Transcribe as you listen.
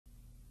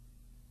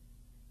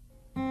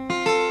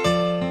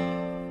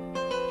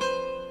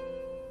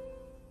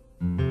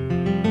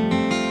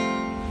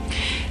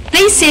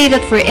say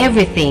that for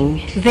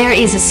everything, there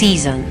is a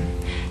season.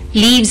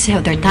 Leaves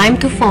have their time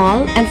to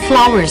fall and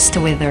flowers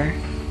to wither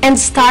and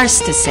stars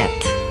to set.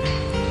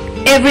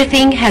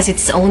 Everything has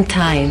its own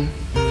time,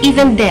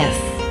 even death.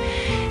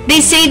 They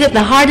say that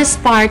the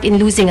hardest part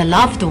in losing a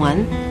loved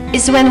one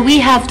is when we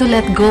have to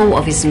let go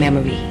of his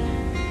memory.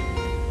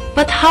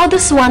 But how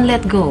does one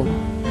let go?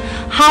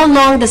 How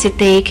long does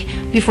it take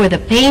before the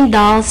pain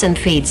dulls and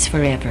fades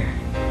forever?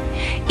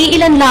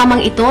 Iilan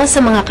lamang ito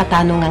sa mga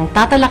katanungang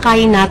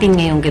tatalakayin natin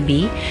ngayong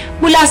gabi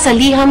mula sa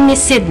liham ni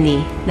Sydney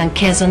ng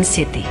Quezon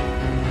City.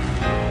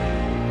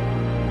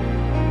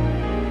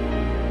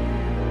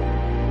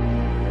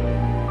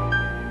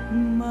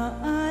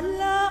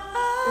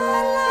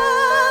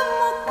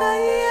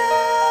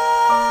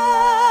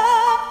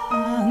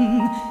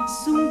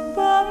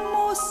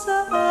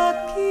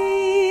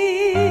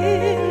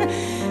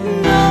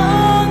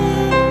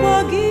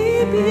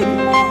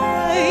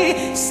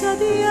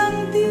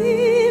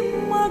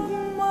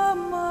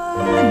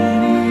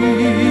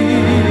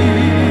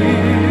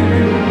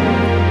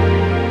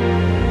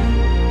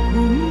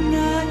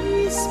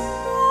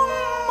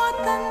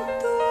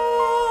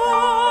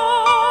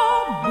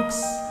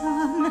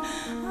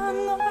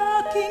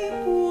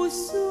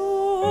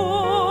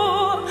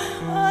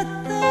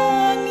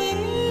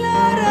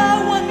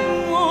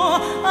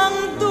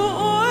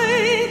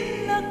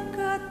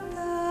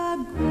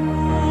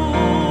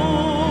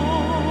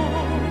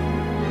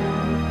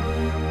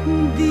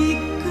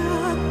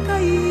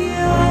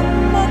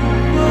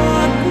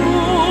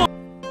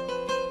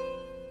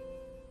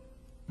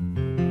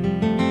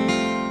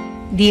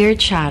 Dear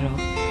Charo,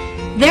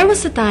 there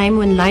was a time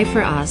when life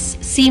for us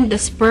seemed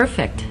as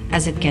perfect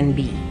as it can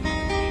be.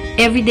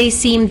 Every day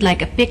seemed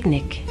like a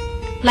picnic,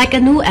 like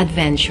a new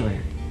adventure.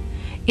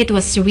 It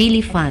was really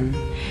fun,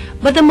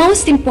 but the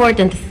most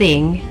important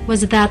thing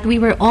was that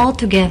we were all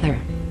together.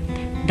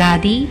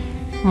 Daddy,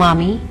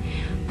 Mommy,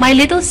 my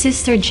little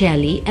sister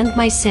Jelly, and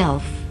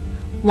myself.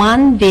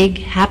 One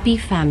big happy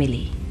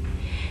family.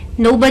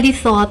 Nobody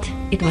thought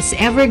it was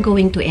ever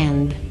going to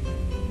end,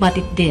 but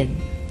it did.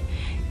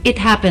 It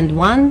happened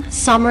one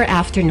summer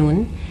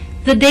afternoon,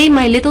 the day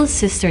my little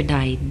sister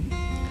died.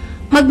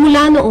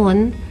 Magmula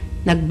noon,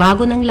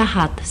 nagbago ng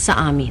lahat sa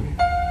amin.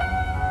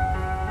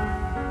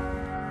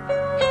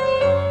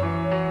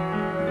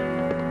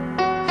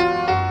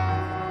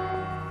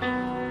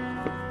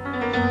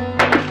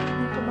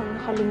 Ito bang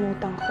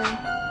nakalimutan ko?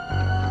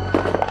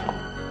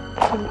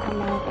 Yung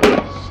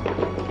kamatis,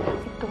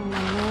 itong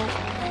manok,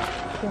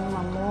 yung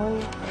mamon.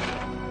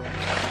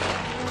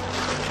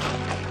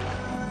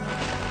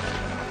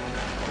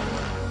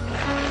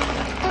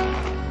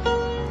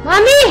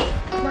 Mami!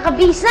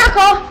 Nakabihis na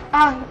ako!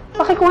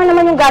 Pakikuha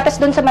naman yung gatas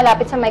doon sa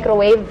malapit sa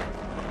microwave.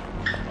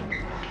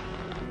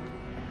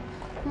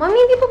 Mami,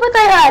 hindi pa ba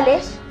tayo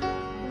alis?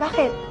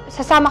 Bakit?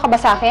 Sasama ka ba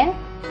sa akin?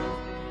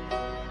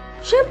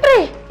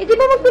 Siyempre! Di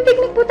ba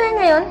magpipiknik po tayo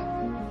ngayon?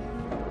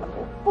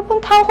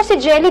 Pupuntahan ko si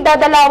Jelly,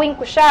 dadalawin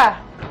ko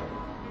siya.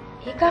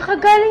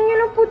 Kakagaling niyo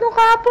lang po nung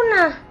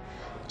kahapon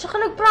Tsaka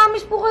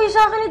nag-promise po kayo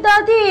sa akin ni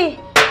Daddy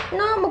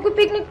na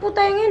magpipiknik po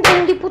tayo ngayon dahil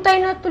hindi po tayo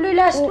natuloy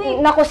last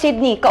week. Naku,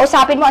 Sydney,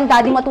 kausapin mo ang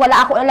daddy mo at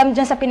wala ako alam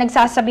dyan sa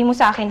pinagsasabi mo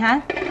sa akin,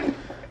 ha?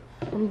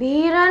 Ang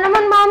bihira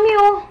naman, Mami,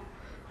 oh.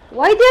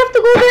 Why do you have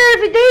to go there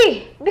every day?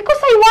 Because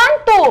I want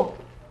to!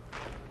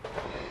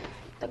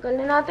 Tagal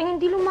na natin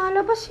hindi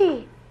lumalabas,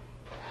 eh.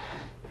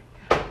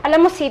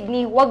 Alam mo,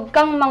 Sydney, huwag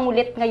kang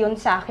mangulit ngayon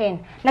sa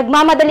akin.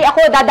 Nagmamadali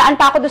ako, dadaan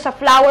pa ako doon sa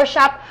flower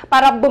shop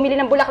para bumili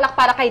ng bulaklak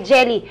para kay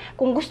Jelly.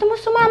 Kung gusto mo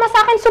sumama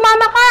sa akin,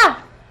 sumama ka!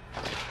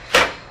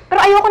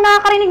 Pero ayoko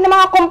nakakarinig ng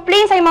mga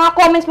complaints ay mga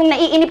comments mong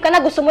naiinip ka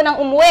na, gusto mo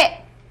nang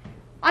umuwi.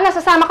 Ano,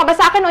 sasama ka ba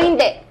sa akin o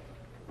hindi?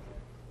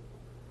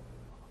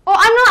 O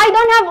ano, I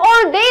don't have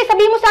all day.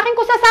 Sabihin mo sa akin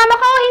kung sasama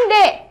ka o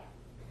hindi.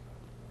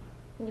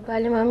 Hindi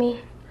bali, Mami.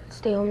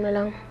 Stay home na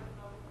lang.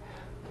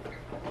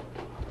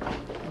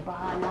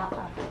 Bahala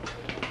ka.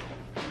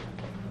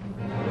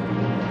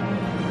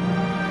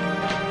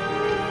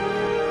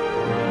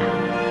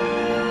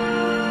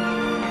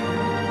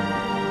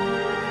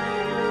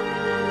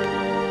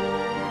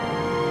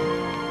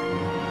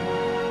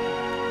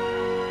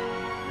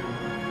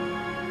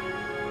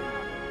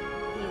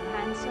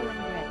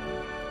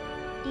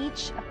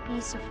 Each a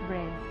piece of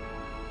bread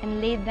and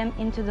laid them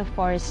into the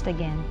forest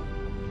again.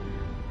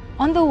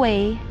 On the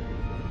way,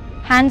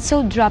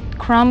 Hansel dropped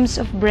crumbs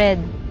of bread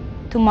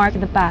to mark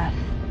the path.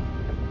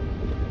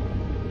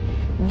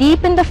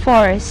 Deep in the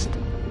forest,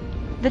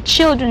 the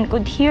children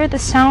could hear the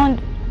sound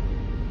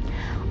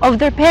of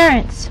their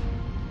parents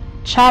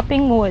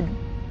chopping wood,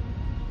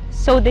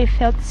 so they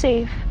felt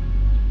safe.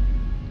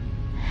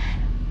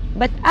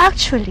 But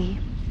actually,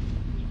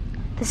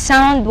 the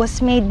sound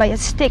was made by a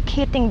stick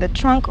hitting the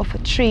trunk of a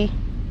tree.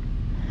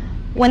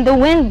 When the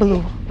wind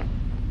blew,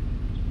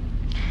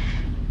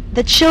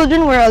 the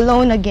children were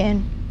alone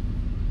again.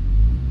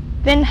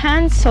 Then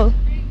Hansel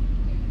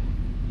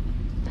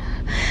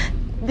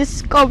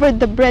discovered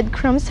the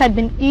breadcrumbs had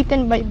been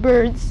eaten by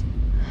birds,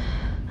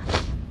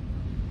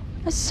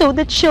 so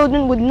the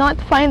children would not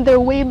find their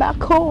way back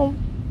home.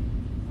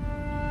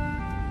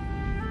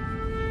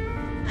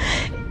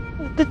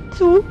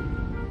 2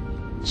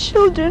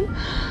 children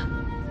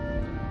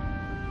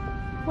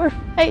were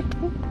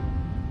fighting.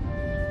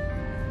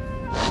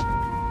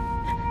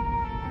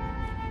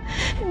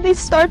 And they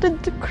started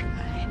to cry.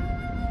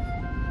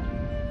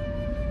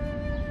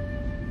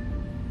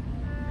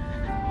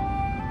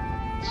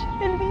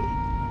 Jelly.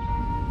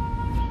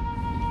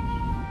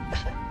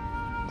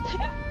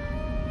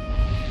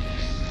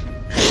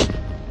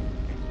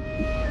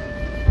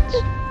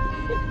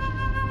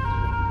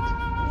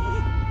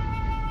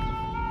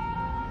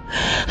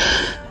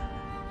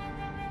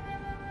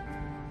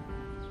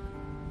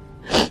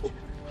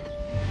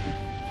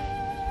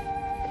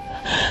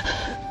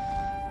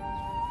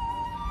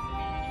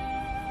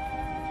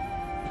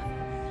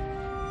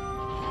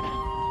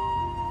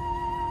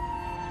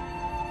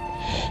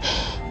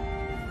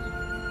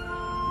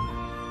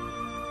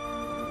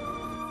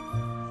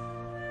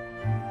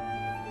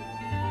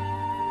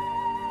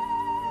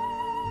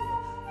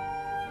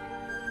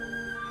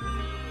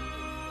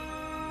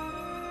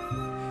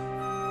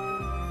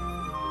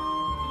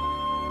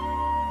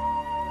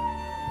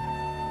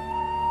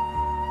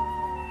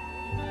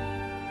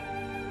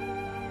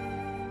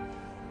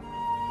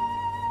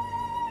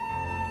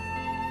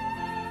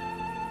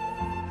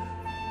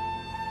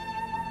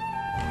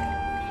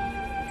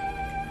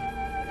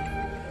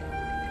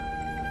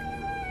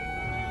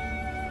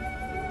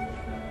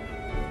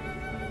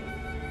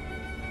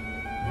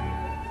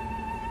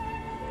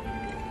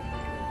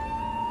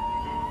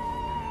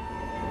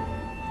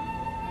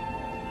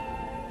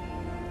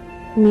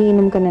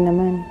 Umiinom ka na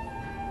naman.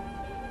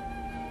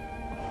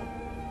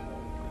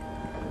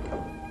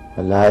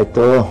 Wala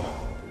ito.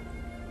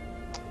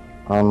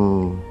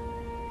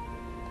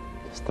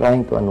 Just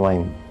trying to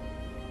unwind.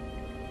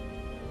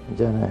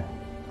 Diyan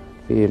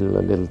feel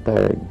a little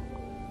tired.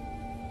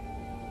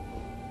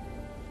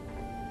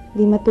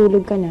 Di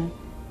matulog ka na.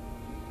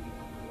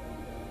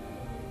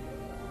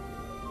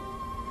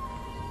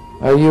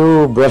 Are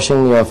you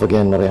brushing me off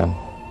again, Marian?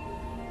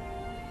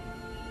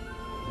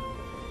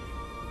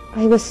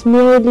 I was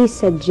merely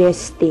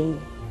suggesting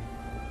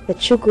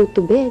that you go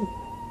to bed.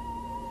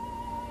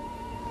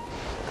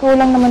 Ikaw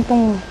lang naman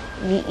tong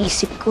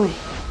iniisip ko eh.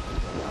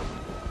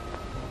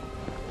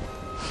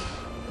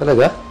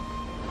 Talaga?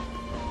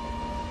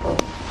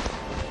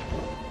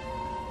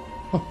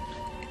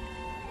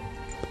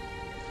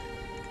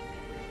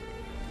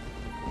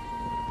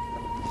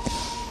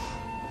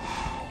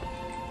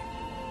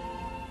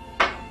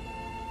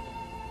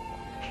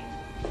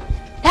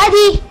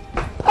 Daddy!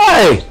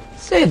 Ay!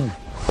 Sid!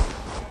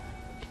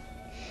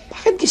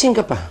 Bakit gising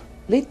ka pa?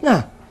 Late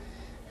na.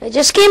 I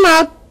just came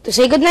out to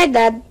say goodnight,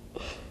 Dad.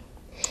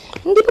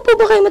 Hindi pa po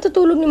ba kayo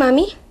matutulog ni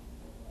Mami?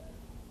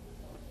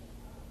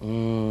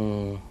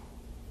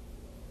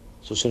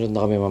 Susunod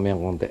na kami mamayang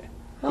konti.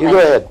 Okay. You go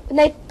ahead. Good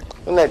night.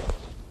 Good night.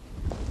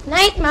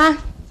 Night, Ma.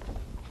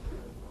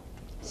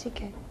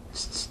 Sige.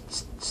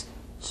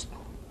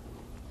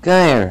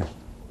 Come here.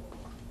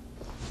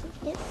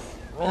 Yes.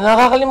 May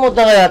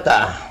nakakalimutan ka yata.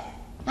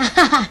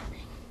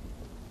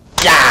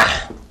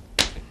 Yeah!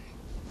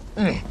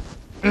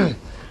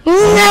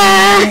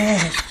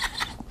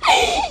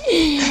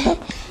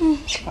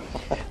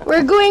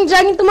 We're going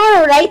jogging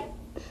tomorrow, right?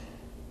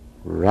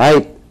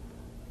 Right.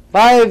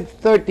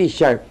 5:30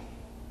 sharp.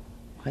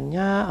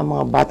 Kanya, ang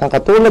mga batang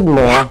katulad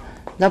mo,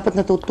 dapat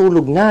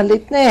natutulog na.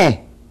 Late na eh.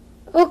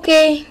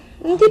 Okay.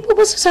 Hindi po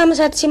ba sasama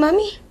sa atin si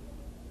Mami?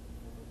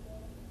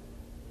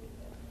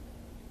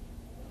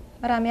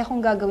 Marami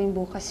akong gagawin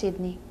bukas,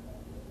 Sydney.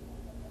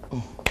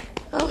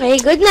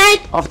 Okay, good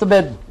night. Off to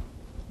bed.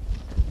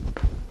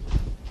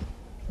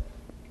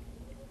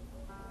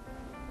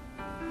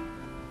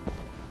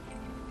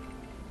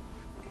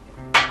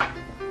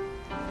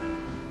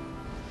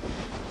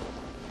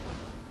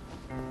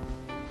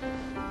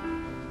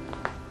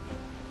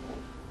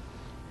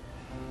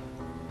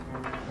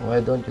 Why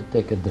don't you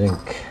take a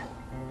drink?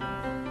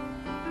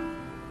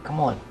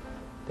 Come on,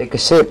 take a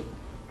sip.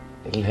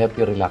 It'll help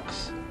you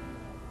relax.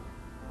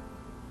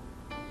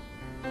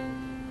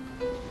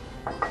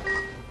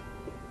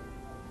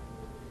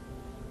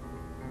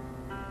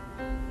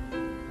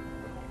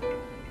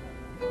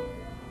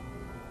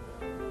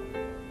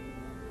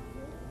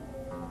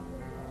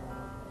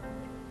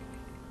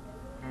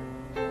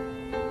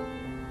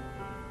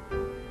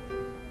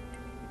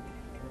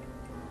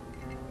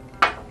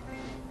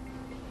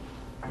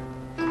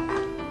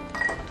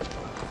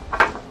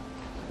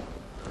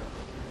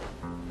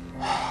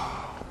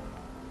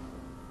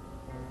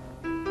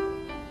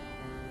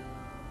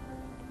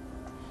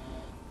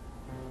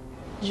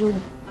 Jude,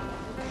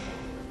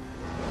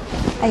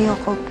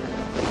 ayoko.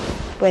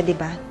 Pwede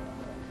ba?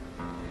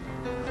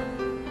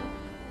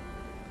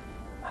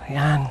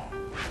 Marian.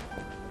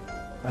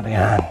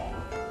 Marian.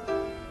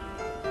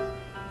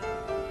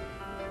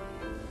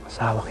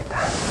 Asawa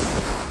kita.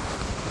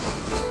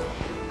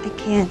 I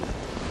can't.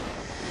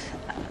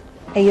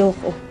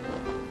 Ayoko.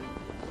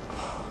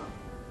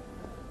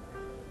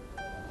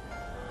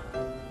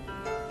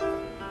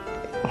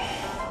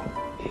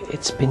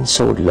 It's been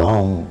so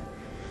long.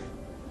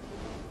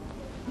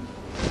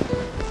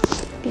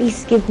 Di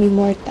Please give me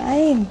more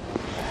time.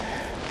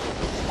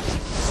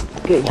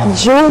 Okay.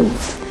 Jude!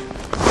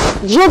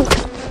 Jude!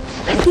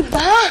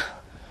 Diba?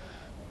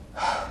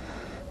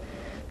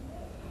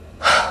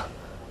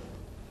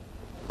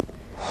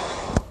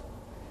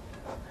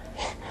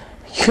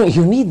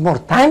 You need more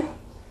time?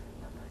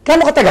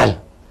 Kano katagal?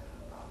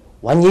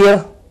 1 year?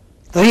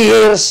 3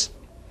 years?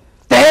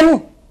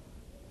 10?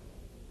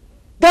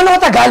 Gano'ng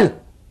katagal?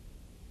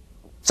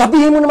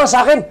 Sabihin mo naman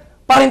sa akin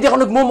para hindi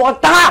ako nagmumukhang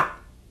tanga!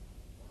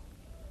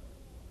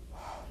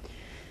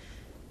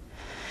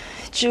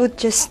 Jude,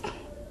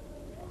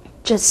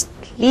 just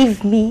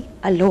leave me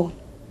alone.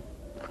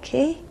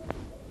 Okay?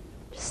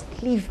 Just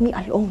leave me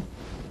alone.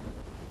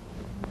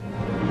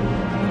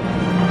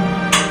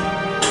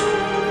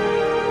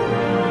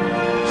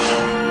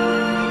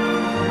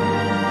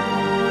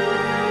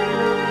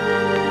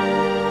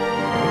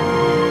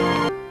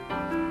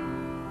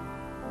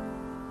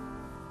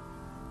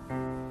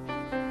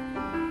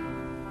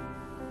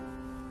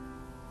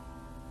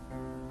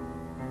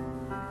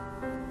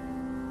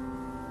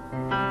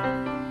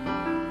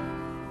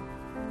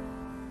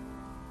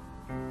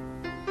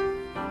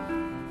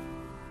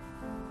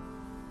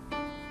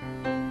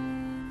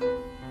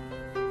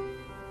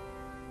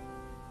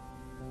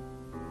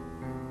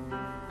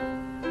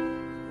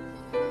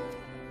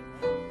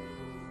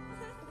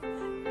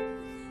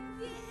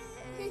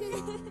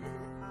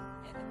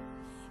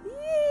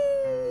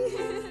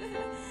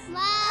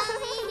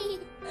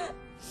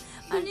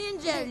 Ano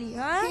yun, Jelly,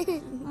 ha?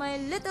 My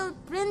little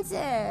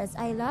princess.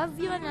 I love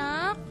you,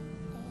 anak.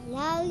 I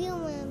love you,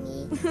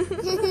 Mommy.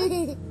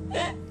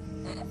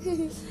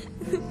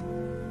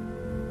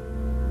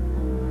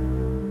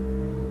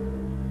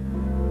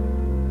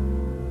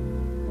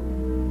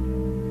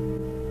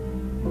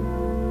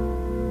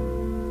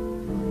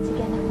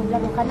 Sige anak,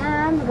 maglaro ka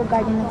na.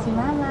 Mag-garden na si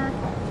Mama.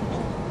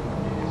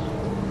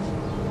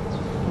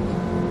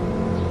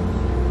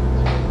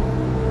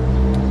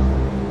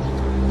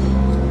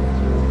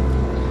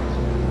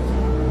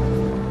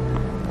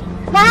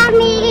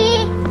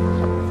 Mommy!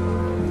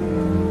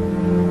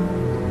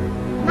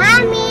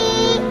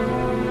 Mommy!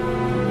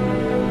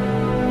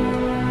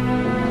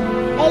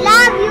 I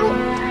love you!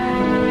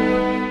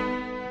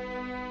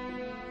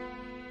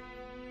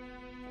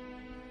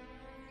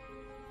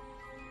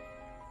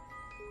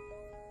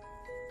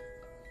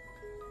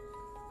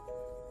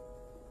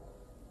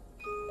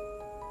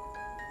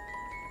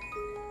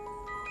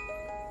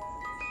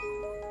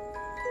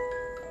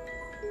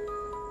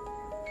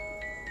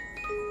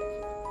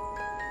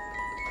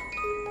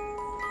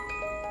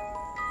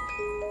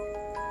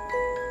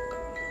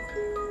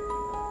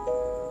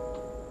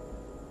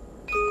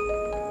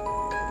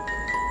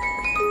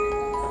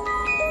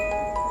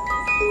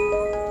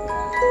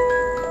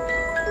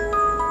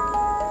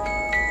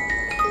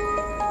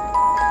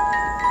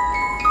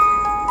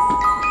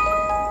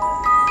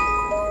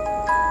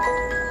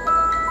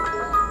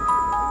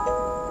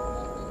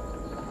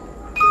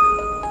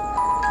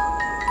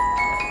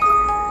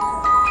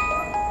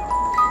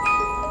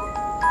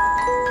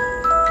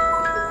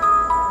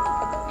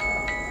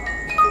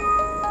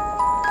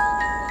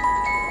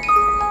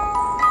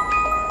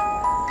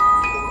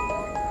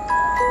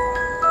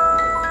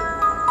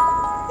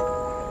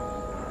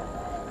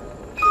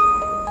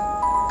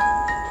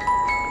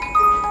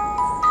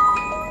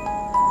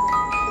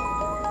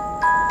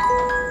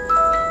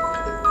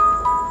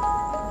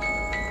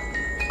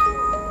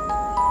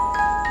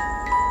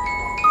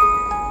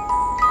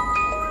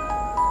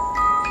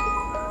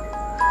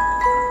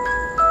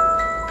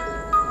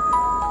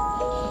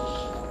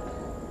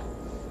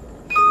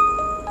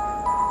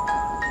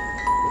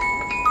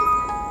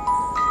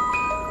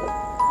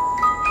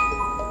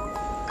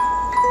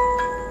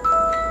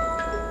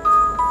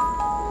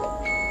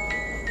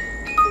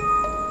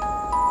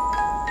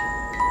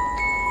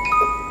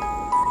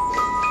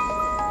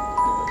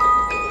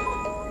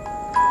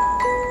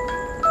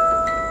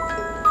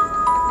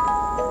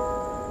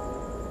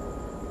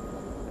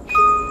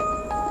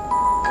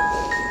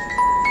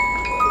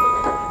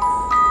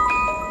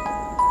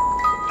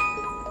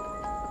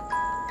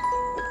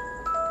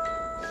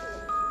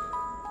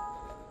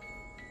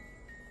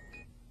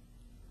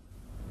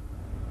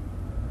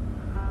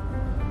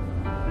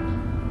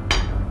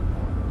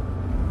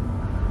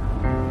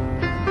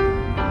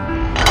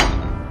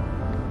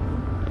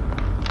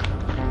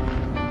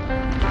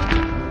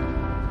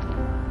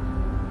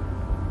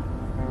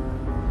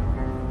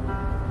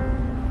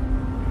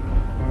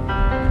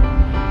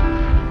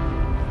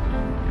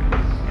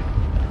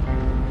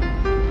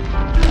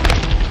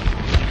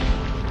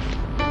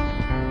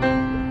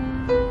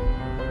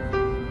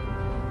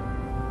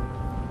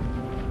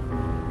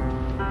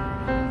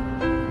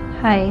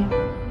 Hi.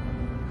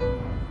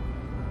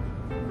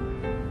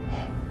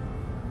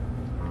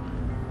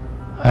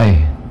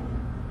 Ay.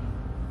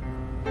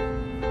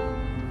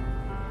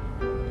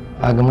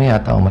 Aga mo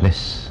yata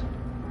umalis.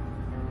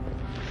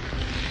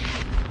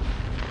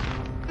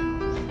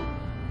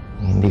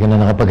 Hindi ka na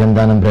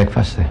nakapaghanda ng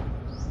breakfast eh.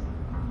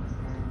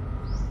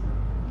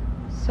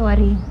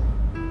 Sorry.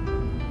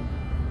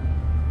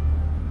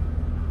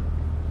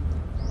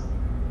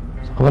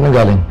 Saan ka nang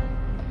galing?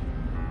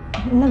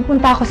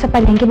 Nagpunta ako sa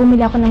palengke,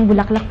 bumili ako ng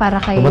bulaklak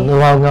para kay...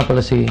 Tumawag nga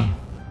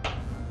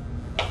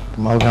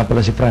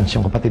pala si Franz,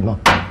 yung kapatid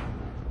mo.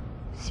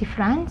 Si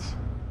Franz?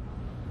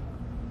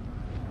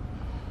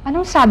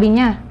 Anong sabi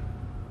niya?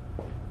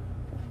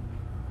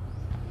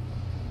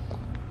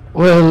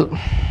 Well,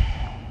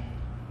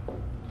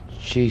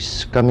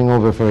 she's coming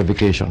over for a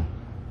vacation.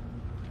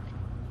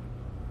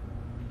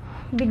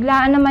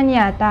 Biglaan naman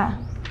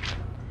yata.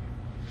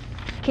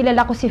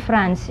 Kilala ko si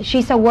Franz.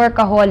 She's a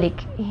workaholic.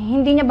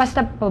 Hindi niya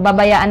basta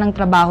pababayaan ang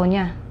trabaho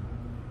niya.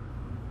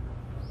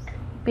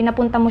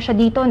 Pinapunta mo siya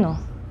dito, no?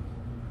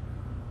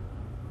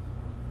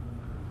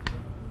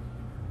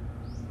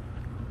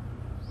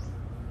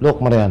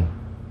 Look, Marian,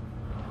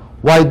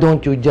 why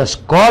don't you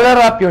just call her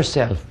up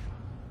yourself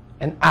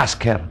and ask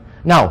her?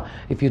 Now,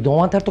 if you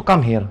don't want her to come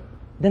here,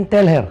 then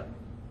tell her.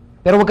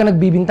 Pero huwag ka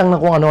nagbibintang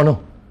ng kung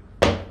ano-ano.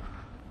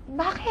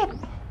 Bakit?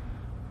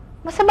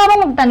 Masama ba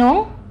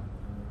magtanong?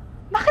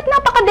 Bakit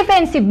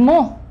napaka-defensive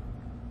mo?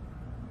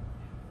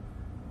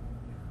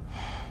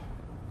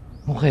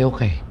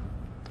 Okay.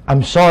 I'm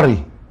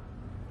sorry.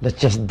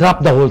 Let's just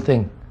drop the whole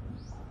thing.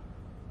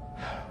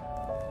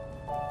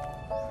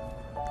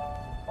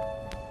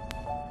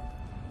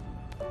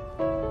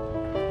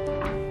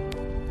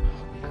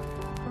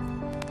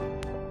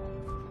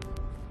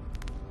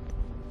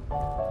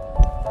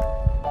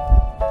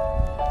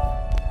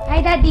 Hi,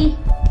 Daddy.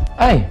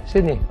 Ay,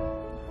 Sydney.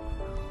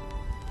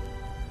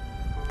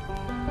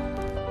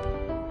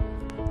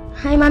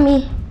 Hi,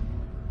 Mommy.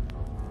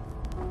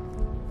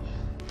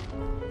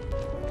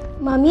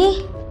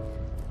 Mommy,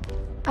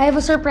 I have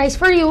a surprise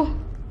for you.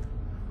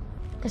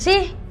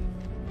 Kasi,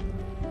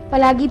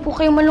 palagi po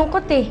kayong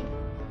malungkot eh.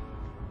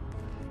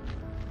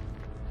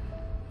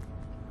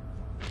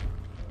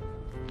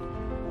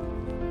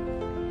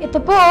 Ito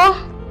po oh,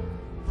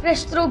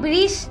 fresh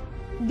strawberries.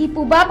 Di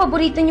po ba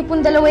paborito niyo pong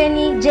dalawa yan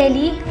ni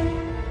Jelly?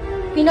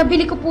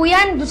 Pinabili ko po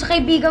yan doon sa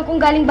kaibigan kong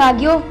galing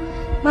Baguio.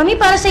 Mami,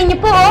 para sa inyo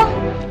po oh.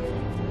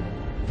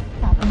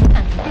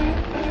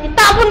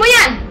 Itapon mo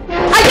yan!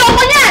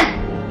 Ayoko yan!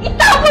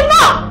 Itapon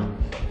mo!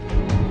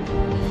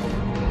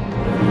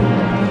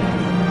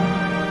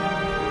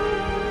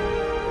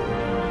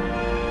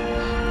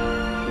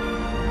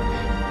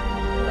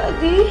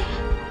 Daddy?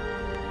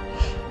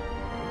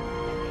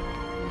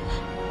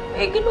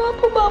 May ginawa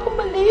po ba ako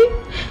mali?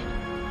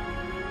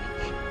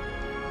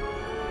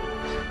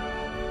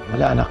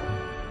 Wala, anak.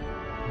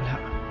 Wala.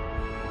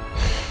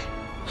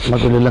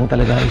 Magulo lang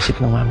talaga ang isip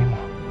ng mami mo.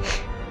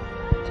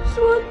 Just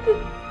wanted to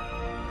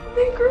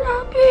make her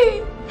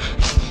happy.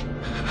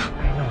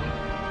 I know.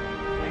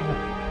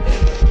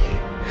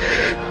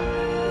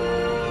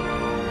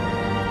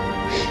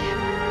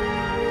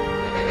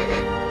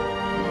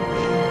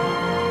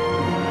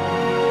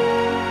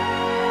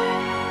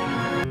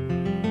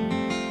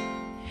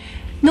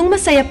 Nung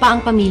masaya pa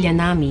ang pamilya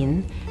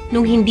namin,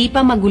 nung hindi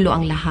pa magulo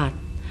ang lahat,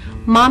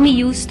 Mommy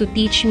used to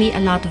teach me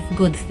a lot of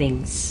good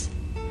things.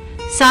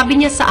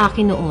 Sabi niya sa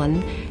akin noon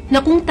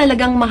na kung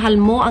talagang mahal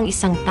mo ang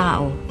isang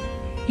tao,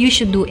 you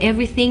should do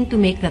everything to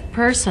make that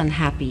person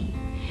happy.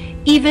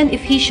 Even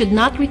if he should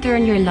not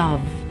return your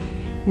love,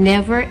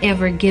 never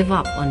ever give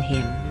up on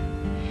him.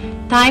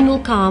 Time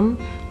will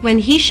come when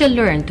he shall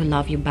learn to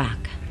love you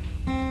back.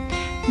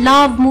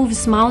 Love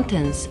moves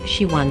mountains,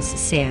 she once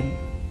said.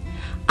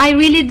 I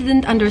really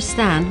didn't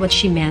understand what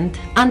she meant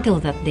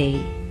until that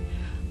day.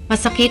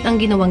 Masakit ang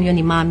ginawang yun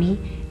ni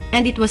Mommy,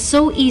 and it was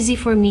so easy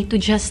for me to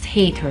just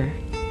hate her,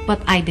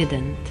 but I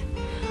didn't.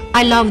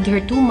 I loved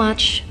her too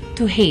much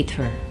to hate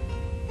her.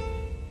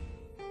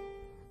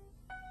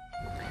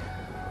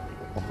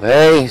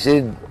 Okay,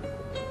 Sid.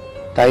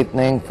 Tight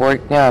na yung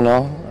fork niya,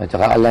 no? At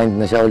saka aligned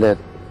na siya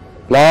ulit.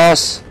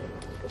 Plus,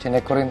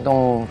 chinek ko rin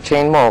tong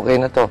chain mo.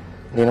 Okay na to.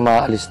 Hindi na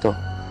makaalis to.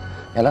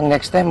 Yan lang,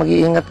 next time,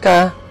 mag-iingat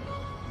ka.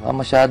 Baka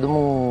masyado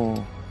mong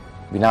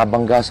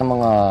binabangga sa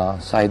mga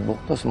sidewalk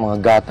to, sa mga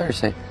gutters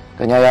eh.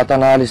 Kanya yata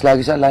naalis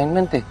lagi sa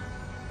alignment eh.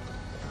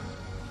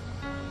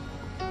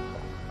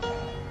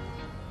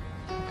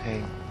 Okay.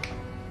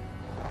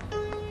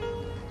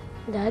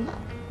 Dad,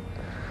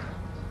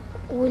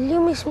 will you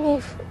miss me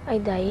if I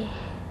die?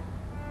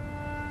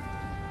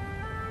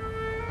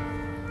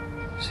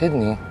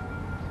 Sydney,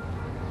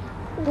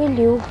 Will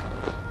you?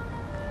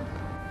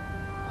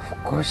 of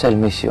course I'll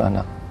miss you,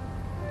 anak.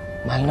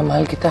 Mahal na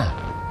mahal kita.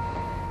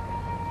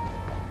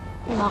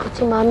 Bakit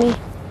si Mami?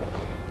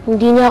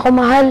 Hindi niya ako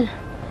mahal.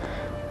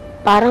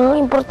 Parang ang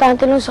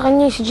importante lang sa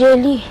kanya si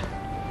Jelly.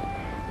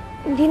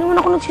 Hindi naman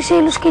ako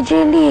nagsiselos kay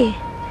Jelly.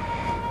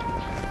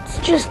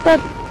 It's just that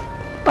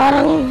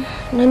parang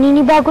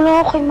naninibago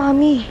lang ako kay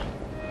Mami.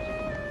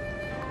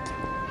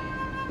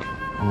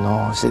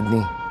 No,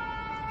 Sydney.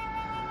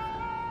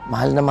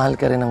 Mahal na mahal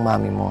ka rin ng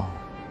mami mo.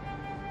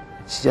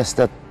 It's just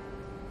that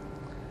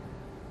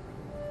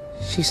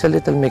she's a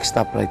little mixed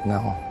up right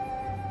now.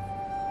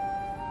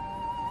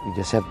 You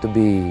just have to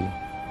be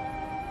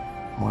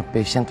more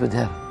patient with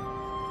her.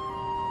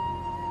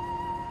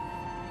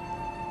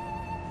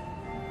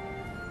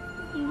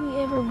 Will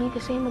we ever be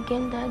the same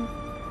again, Dad?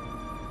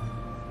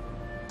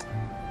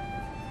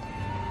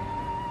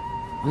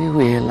 We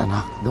will,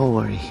 anak. Don't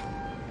worry.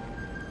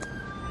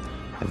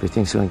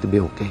 Everything's going to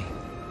be okay.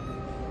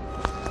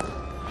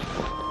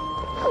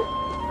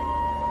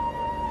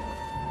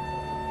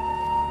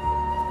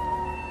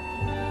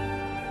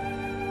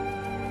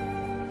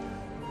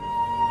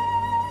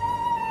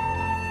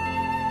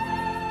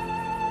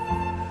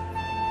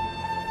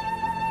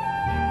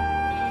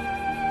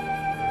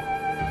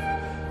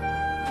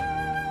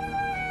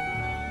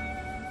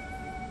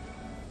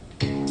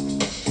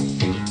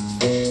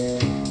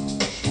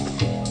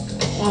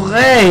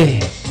 Okay.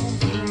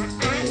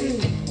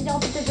 Hindi ako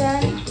pita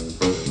dyan.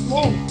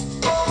 Move.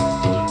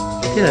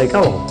 Sino,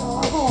 ikaw?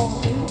 Ako.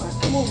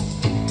 Move.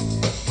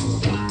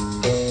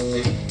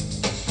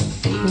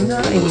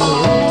 Hinain mo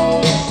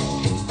yun.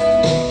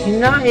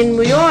 Hinain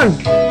mo yun.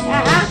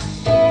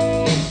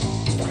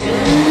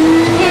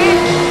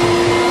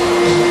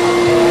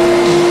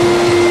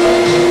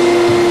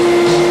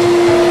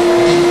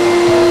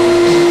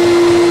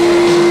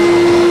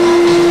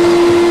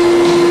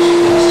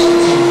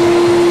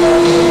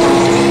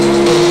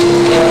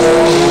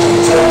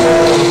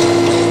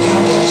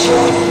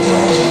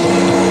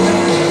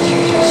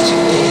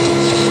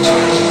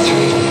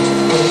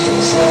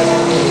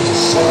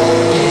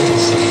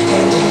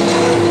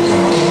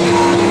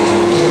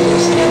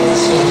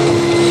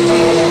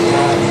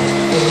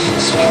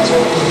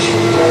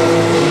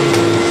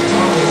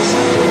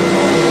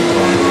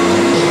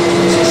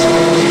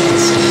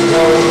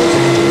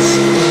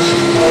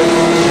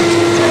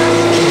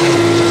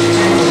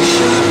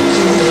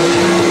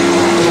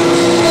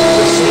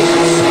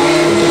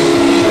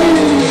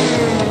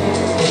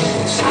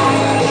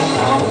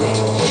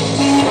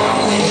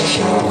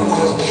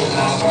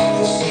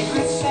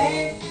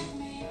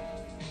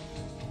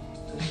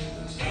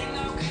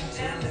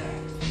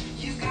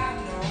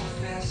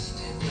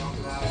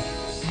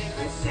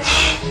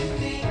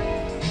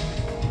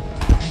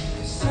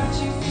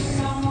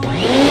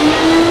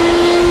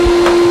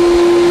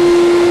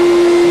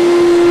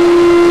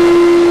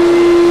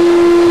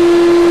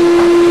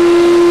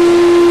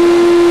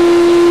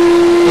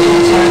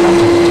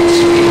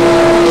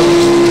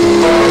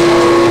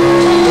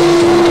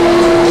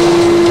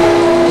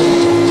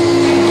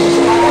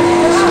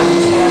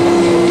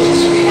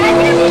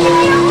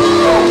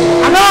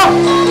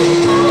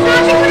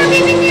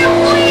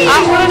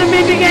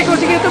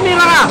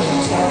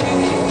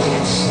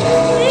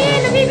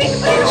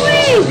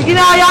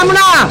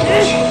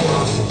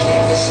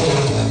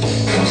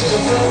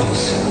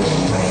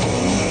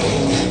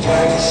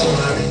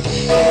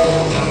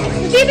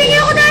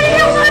 Bibigyan ko dahil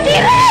ng mga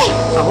tira eh!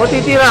 Ako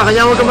titira,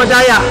 kanya huwag ka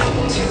madaya.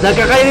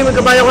 Nagkakainin mo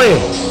kabayo ko eh.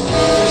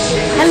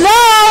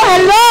 Hello!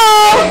 Hello!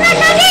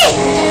 Nagkali!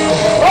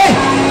 Hoy!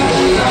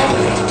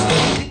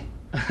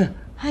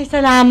 Ay,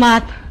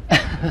 salamat.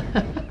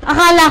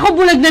 Akala ko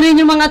bulag na rin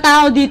yung mga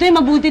tao dito eh.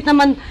 Mabutit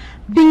naman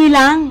bingi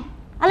lang.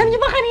 Alam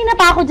niyo ba kanina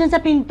pa ako dyan sa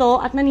pinto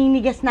at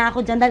naninigas na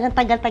ako dyan dahil ang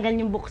tagal-tagal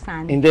yung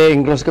buksan? Hindi,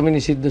 engross kami ni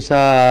Sid doon sa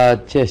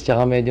chest,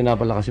 tsaka medyo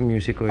napalakas yung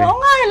music ko eh. Oo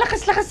nga,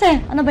 lakas-lakas eh.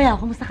 Ano ba yan?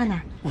 Kumusta ka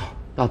na? Oh,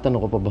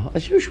 tatanong ko pa ba?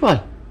 As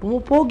usual,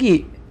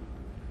 pumupogi.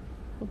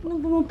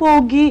 Anong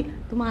bumupogi?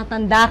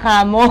 Tumatanda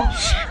ka mo.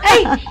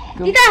 Ay!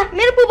 Tita,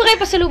 meron po ba kayo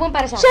pasalubong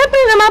para sa akin? Siyempre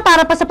naman,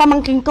 para pa sa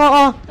pamangking ko,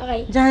 oh.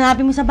 Okay. Diyan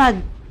hanapin mo sa bag.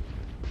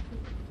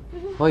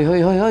 Hoy, hoy,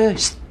 hoy, hoy.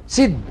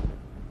 Sid!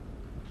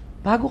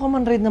 Bago ka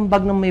man ride ng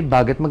bag ng may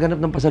bag at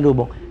maghanap ng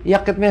pasalubong,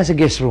 iakit mo yan sa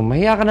guest room.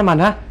 Mahiya ka naman,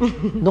 ha?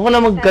 Doon ka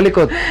lang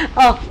magkalikot.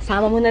 Oh,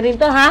 sama mo na rin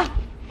to, ha?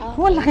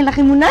 Oh,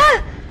 laki-laki mo na.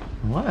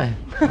 Oo nga eh.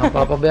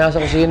 Napapabayaan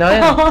sa kusina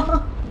yan.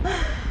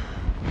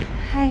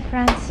 Hi,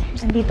 Franz.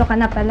 Nandito ka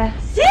na pala.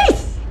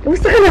 Sis!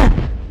 Kamusta ka na?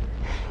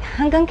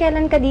 Hanggang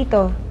kailan ka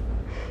dito?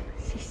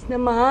 Sis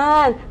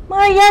naman.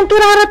 Marian,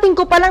 turarating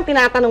ko pa lang.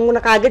 Tinatanong mo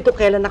na kagad kung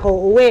kailan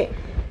ako uuwi.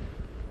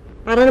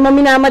 Para naman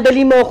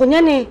minamadali mo ako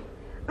niyan eh.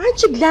 Aren't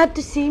you glad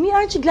to see me?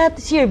 Aren't you glad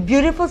to see your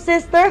beautiful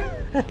sister?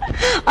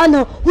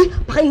 Ano? Uy,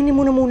 pakainin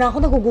mo na muna ako.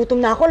 Nagugutom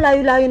na ako.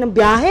 Layo-layo ng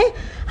biyahe.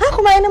 Ha?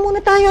 Kumain na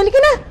muna tayo.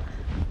 Halika na.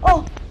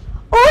 Oh,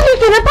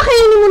 halika na.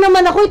 Pakainin mo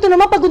naman ako. Ito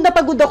naman, pagod na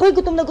pagod ako.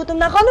 Gutom na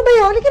ako. Ano ba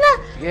yun? Halika na.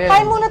 Yeah.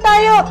 Kain muna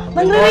tayo.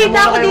 Manrurita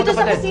ako dito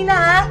sa kusina,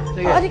 ha?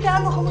 Sige. Oh,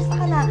 halika, ano? Kamusta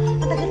ka na?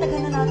 Matagal-tagal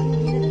na natin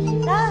hindi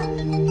nagkita.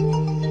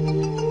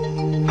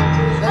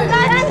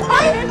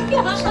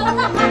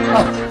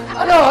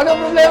 Ano? Ano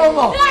problema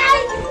mo?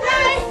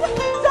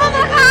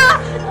 Sama ka!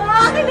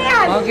 Akin na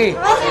yan! Monkey!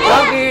 Okay.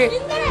 Monkey!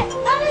 Hindi!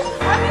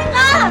 Akin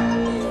na!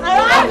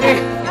 Monkey!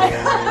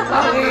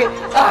 Monkey!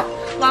 Ah!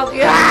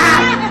 Monkey!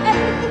 Ah!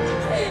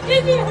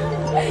 Hindi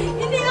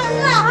ako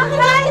na!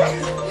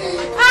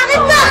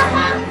 Akin na!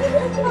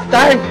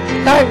 Time!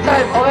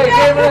 Okay,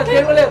 game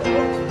ulit!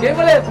 Game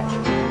ulit!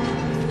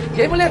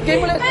 Game ulit!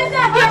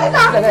 Akin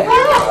na! Dali!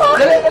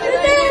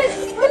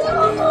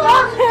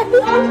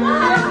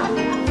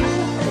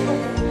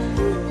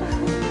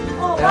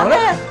 Oh,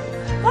 bakit?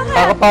 Bakit?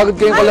 Nakakapagod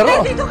kayong kalaro. Ay,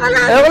 dito ka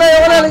lang! Ayoko na!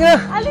 Halika na!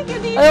 Halika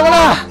dito!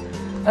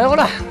 Ayoko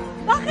na!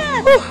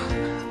 Bakit?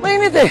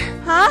 Mainit eh!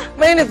 Ha?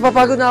 Mainit!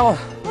 Papagod na ako.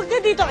 Huwag ka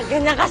dito! dito.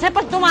 Ganyan kasi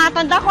pag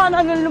tumatanda ko,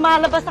 ano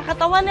lumalabas sa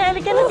katawan eh.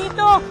 Halika na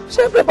dito.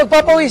 Siyempre,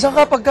 pagpapawisan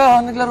ka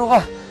pagka naglaro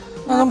ka.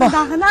 Ano ba?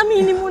 Tumatanda ka na,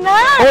 aminin mo na.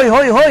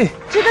 Hoy!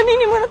 Sige,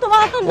 aminin mo na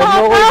tumatanda Huwag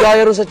mo ka. ko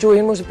igaya rin sa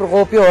tsuhin mo si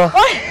Procopio, ha?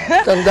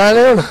 Tanda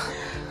na yun.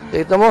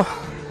 Kita mo,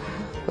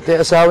 pati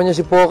asawa niya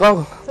si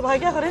Pokang. Sa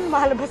bagay ako rin,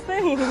 mahalabas na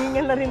yun.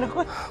 Hinihingal na rin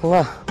ako.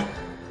 Nga.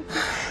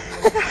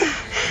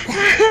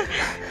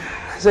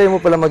 Sa'yo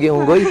mo pala maging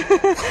unggoy.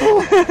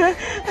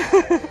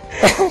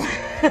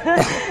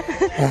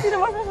 Sino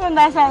mas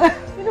matanda sa...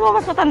 Sino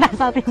mas matanda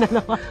sa ating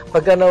dalawa?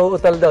 Pagka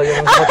nauutal daw, yung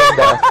mas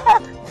matanda.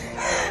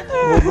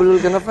 Bubulol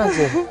ka na, Franz,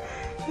 eh.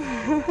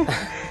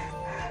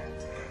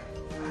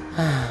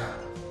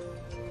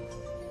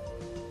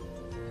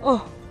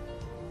 Oh,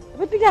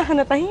 ba't bigla ka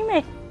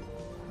natahimik?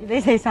 Did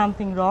I say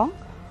something wrong?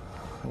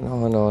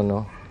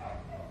 No.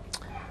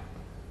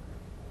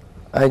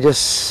 I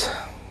just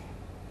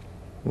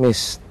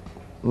missed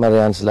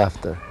Marian's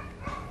laughter.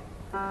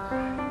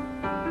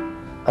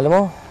 Alam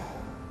mo,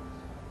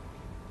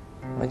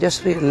 I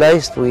just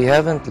realized we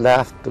haven't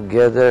laughed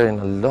together in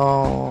a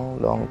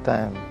long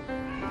time.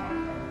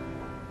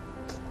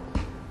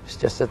 It's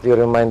just that you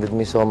reminded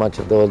me so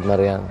much of the old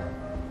Marian.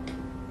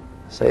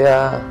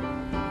 Saya,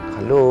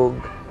 kalug,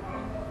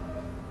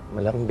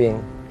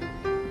 malambing.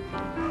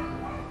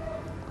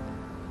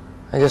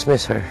 I just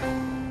miss her.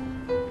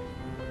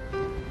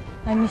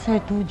 I miss her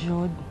too,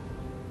 Jude.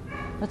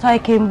 That's why I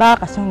came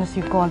back as soon as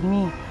you called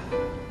me.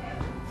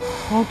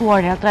 Don't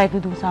worry, I'll try to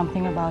do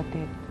something about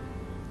it.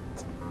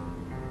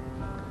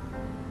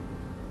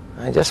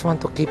 I just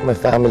want to keep my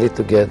family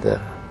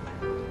together.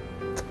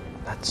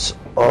 That's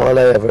all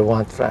I ever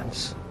want,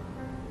 Franz.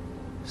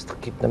 Is to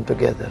keep them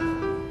together.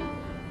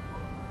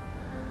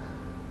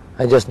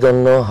 I just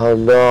don't know how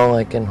long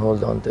I can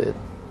hold on to it.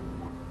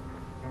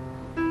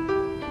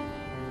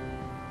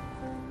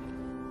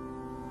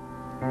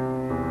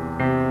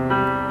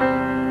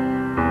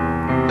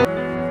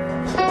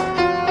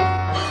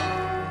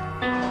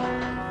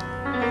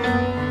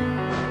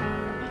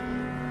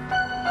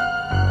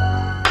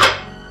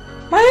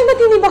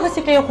 Hindi ba kasi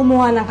kayo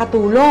kumuha ng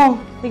katulong?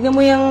 Tignan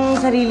mo yung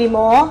sarili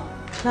mo.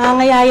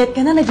 Nangangayayat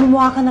ka na,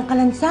 nagmumukha ka ng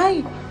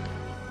kalansay.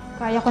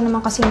 Kaya ko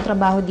naman kasi yung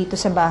trabaho dito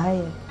sa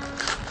bahay.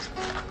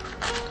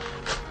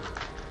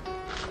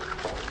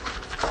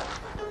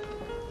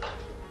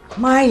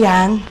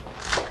 Marian,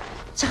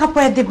 tsaka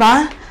pwede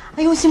ba?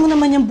 Ayusin mo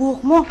naman yung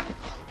buhok mo.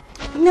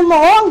 Tignan mo,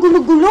 ang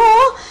gulo-gulo.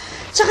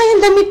 Tsaka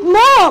yung damit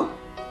mo.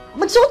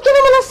 Magsuot ka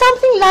naman ng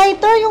something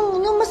lighter,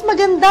 yung mas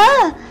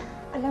maganda.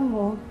 Alam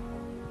mo,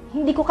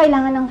 hindi ko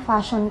kailangan ng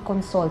fashion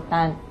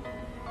consultant.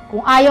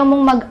 Kung ayaw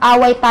mong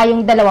mag-away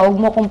tayong dalawa, huwag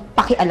mo kong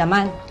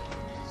pakialaman.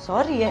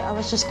 Sorry, I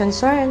was just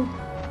concerned.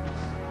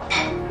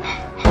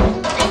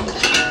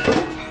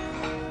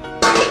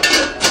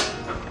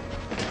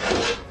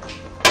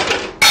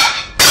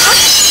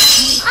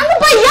 Ano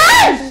ba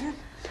yan?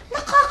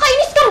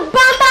 Nakakainis kang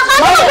bata ka!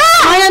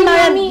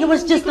 Marian, he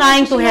was just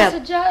trying to help.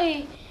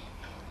 Nakakainis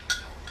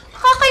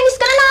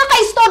ka na,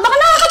 nakaka-istorbo ka,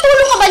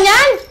 nakakatulong ka ba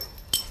niyan?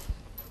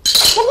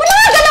 Huwag mo na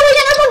nga galawin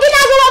yan! Ano bang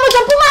ginagawa mo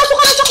dyan? Pumasok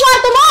ka na sa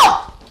kwarto mo!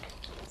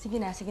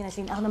 Sige na.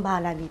 Ako nang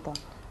bahala dito.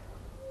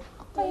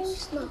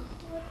 Nakakainis na.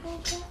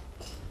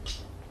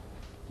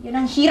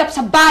 Yan ang hirap sa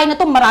bahay na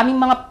to. Maraming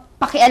mga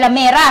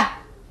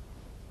pakialamera.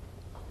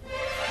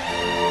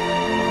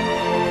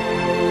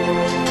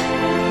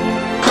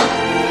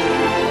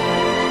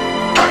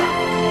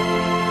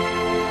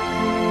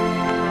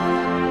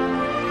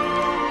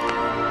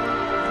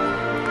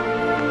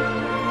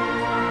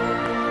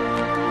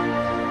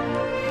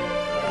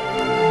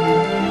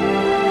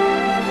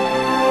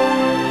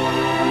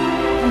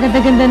 Ang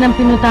ganda-ganda ng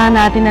pinuntahan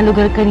natin na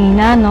lugar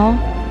kanina, no?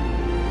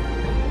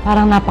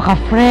 Parang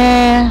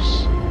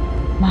napaka-fresh,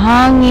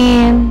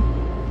 mahangin,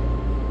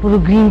 puro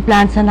green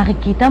plants na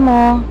nakikita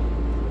mo.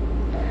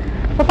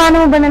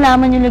 Paano mo ba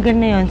nalaman yung lugar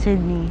na yon,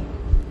 Sydney?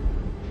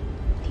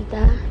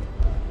 Tita,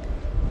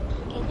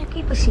 can you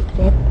keep a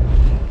secret?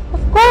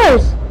 Of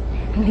course!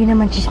 Hindi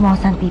naman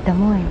chismosa ang tita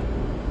mo, eh.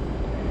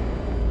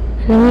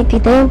 Alam niyo,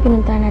 tita, yung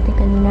pinuntahan natin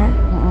kanina,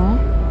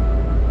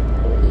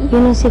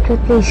 yun ang secret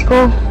place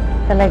ko.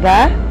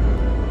 Talaga?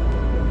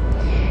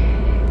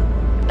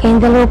 Kayong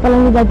dalawa pa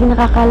lang ni Daddy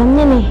nakakalam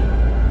niyan eh.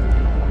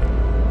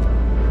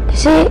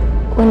 Kasi,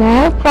 when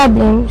I have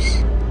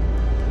problems,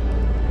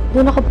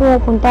 doon ako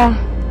pumupunta.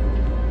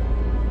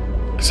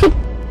 Kasi,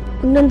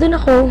 pag nandun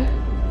ako,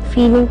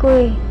 feeling ko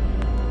eh,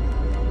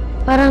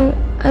 parang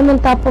I'm on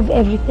top of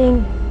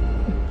everything.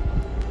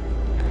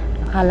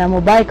 Akala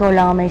mo ba ikaw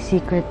lang ang may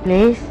secret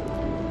place?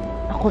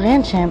 Ako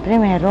rin, syempre,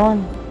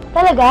 meron.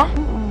 Talaga?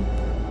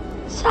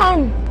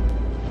 Saan?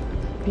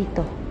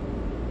 Dito.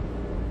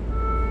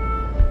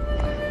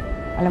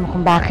 Alam mo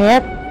kung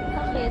bakit?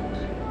 Bakit?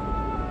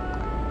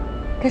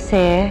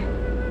 Kasi,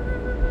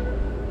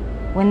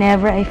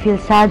 whenever I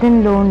feel sad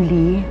and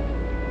lonely,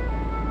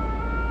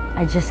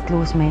 I just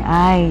close my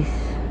eyes.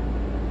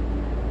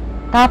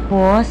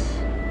 Tapos,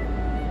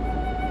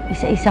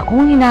 isa-isa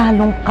kong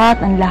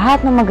hinahalungkat ang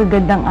lahat ng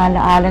magagandang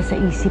alaala sa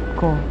isip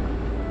ko.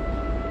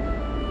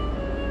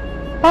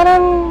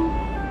 Parang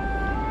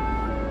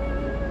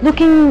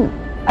looking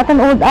at an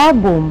old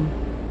album.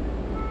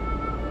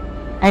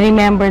 I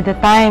remember the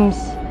times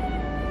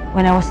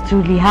when I was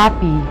truly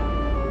happy.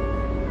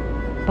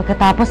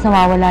 Pagkatapos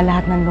nawawala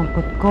lahat ng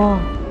lungkot ko.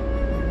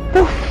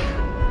 Poof!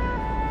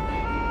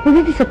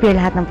 Nagdi-disappear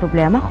lahat ng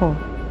problema ko.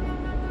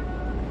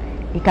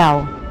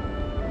 Ikaw,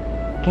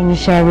 can you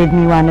share with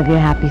me one of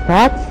your happy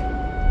thoughts?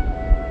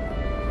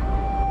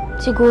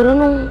 Siguro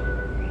nung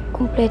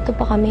kumpleto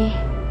pa kami.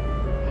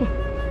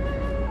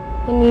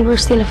 When we were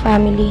still a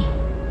family.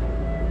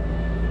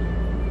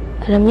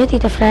 Alam niyo,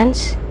 Tita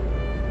Franz,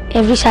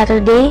 every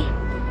Saturday,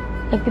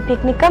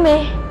 nagpipiknik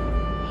kami.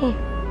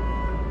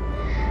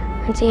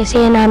 Ang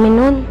saya-saya namin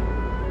nun.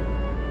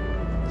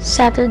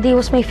 Saturday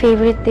was my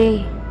favorite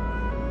day.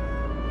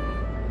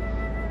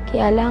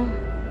 Kaya lang,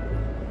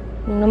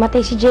 nung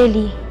namatay si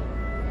Jelly,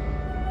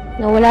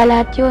 nawala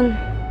lahat yun.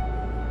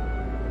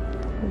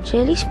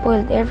 Jelly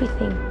spoiled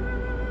everything.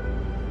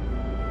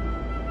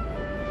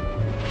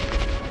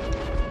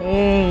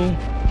 Hey,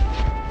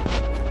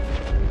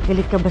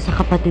 galit ka ba sa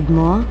kapatid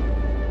mo?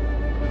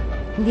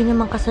 Hindi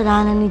naman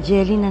kasalanan ni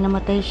Jelly na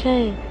namatay siya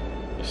eh.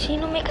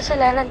 Sino may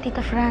kasalanan, Tita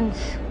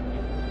Franz?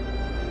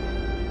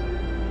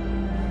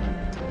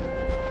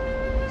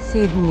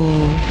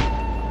 Sydney,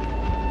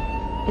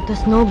 it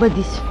was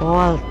nobody's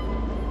fault.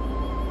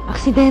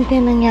 Aksidente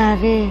ang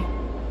nangyari.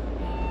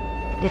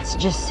 Let's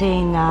just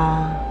say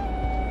na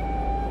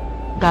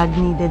God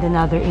needed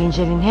another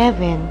angel in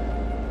heaven.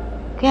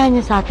 Kaya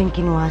niya sa atin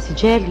kinuha si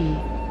Jelly.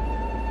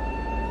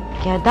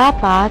 Kaya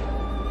dapat,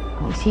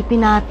 kung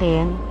isipin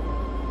natin,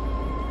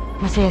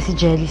 masaya si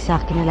Jelly sa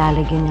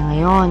kinalalagyan niya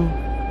ngayon.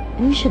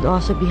 And we should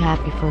also be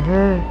happy for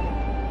her.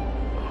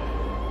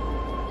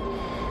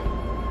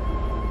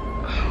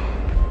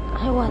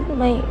 I want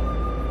my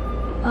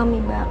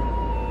mommy back.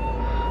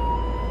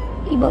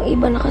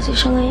 Ibang-iba na kasi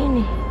siya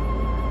ngayon eh.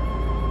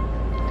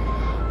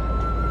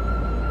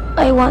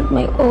 I want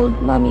my old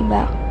mommy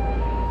back.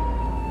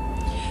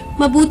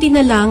 Mabuti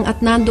na lang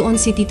at nandoon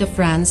si Tita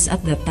Franz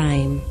at that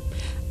time.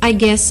 I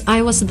guess I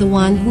was the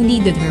one who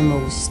needed her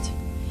most.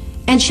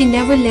 And she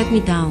never let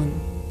me down.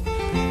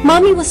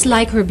 Mommy was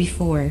like her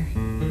before.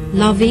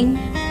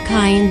 Loving,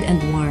 kind, and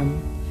warm.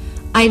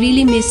 I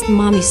really missed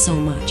Mommy so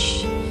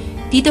much.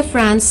 Tita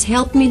Franz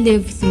helped me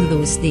live through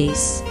those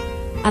days.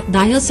 At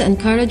dahil sa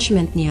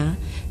encouragement niya,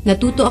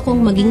 natuto akong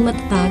maging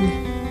matatag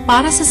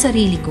para sa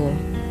sarili ko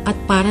at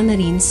para na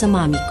rin sa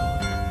mami ko.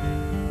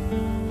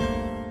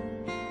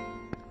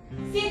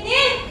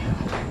 Sydney!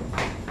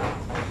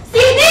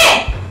 Sydney!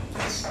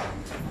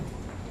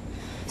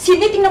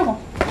 Sydney, tingnan mo.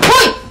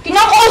 Hoy!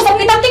 Kinakausap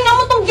kita. Tingnan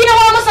mo itong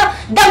ginawa mo sa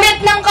damit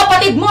ng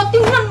kapatid mo.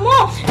 Tingnan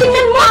mo.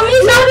 Tingnan mo.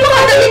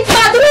 Napakadalit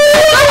ka.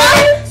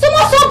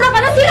 Sumusobra ka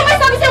na. Sino may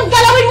sabi sa'yo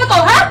galawin mo to,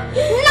 ha?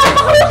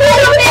 Napakalaki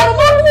ang pero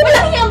mo.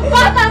 Walang iyang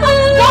bata.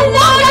 Huwag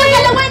mo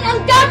gagalawin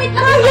ang gamit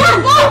ng mga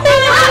ko.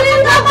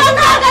 Tama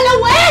na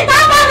galawin.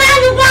 Tama na,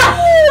 ano ba?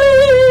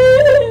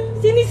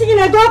 Sige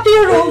na, go to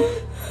your room.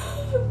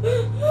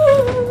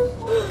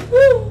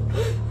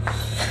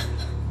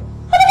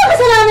 Ano ba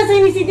kasalanan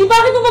sa'yo ni Sydney?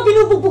 Bakit mo ba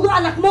binubugbog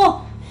ang anak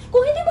mo?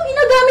 Kung hindi mo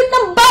ginagamit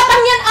ng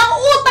batang yan ang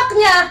utak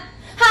niya,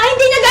 ha?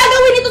 Hindi niya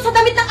gagawin ito sa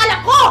damit ng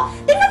anak ko!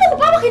 Tingnan mo,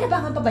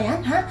 mapapakinabangan pa ba yan,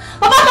 ha?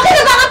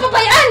 Mapapakinabangan pa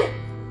ba yan?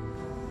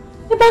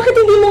 Eh bakit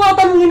hindi mo nga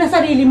tanungin ang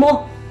sarili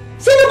mo?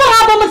 Sino ba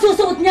nga ba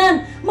magsusuot niyan?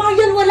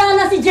 Marian, wala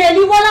na si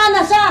Jelly, wala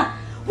na siya!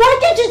 Why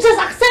can't you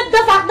just accept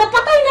the fact na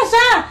patay na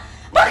siya?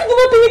 Bakit mo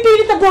ba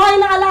pinipilit na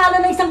buhayin ang alaala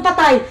ng isang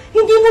patay?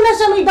 Hindi mo na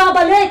siya may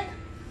babalik!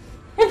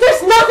 And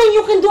there's nothing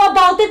you can do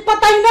about it!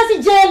 Patay na si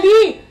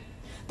Jelly!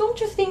 Don't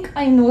you think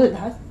I know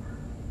that?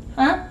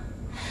 Huh?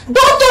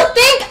 Don't you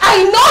think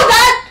I know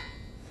that?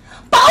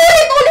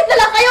 Paulit-ulit na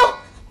lang kayo!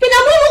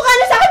 Pinamumukha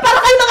niyo sa akin para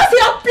kayo mga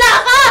sirang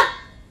plaka!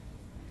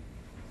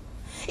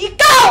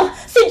 Ikaw!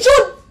 Si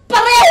Jude!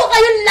 Pareho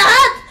kayong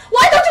lahat!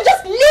 Why don't you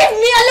just leave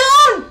me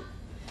alone?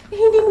 Eh,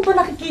 hindi mo ba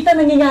nakikita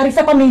nangyayari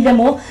sa pamilya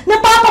mo?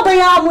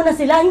 Napapabayaan mo na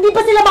sila. Hindi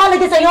ba sila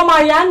mahalaga sa'yo,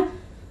 Marian?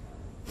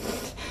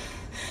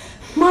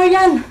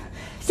 Marian,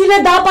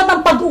 sila dapat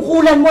ang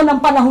pag-ukulan mo ng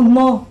panahon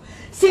mo.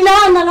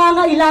 Sila ang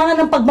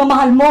nangangailangan ng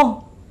pagmamahal mo.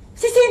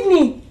 Si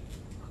Sydney,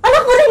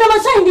 anak mo rin naman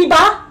siya, hindi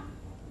ba?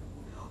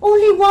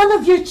 Only one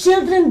of your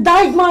children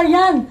died,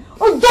 Marian.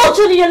 Or don't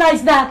you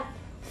realize that?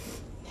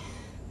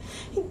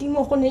 Hindi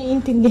mo ako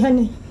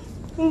naiintindihan eh.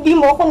 Hindi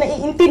mo ako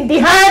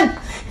naiintindihan!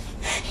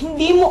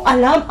 Hindi mo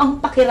alam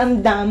ang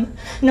pakiramdam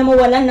na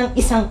mawalan ng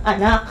isang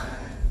anak.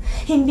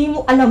 Hindi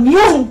mo alam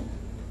yun!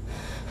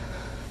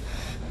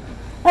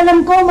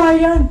 Alam ko,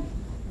 Marian.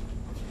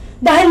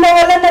 Dahil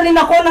nawalan na rin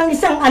ako ng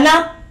isang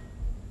anak.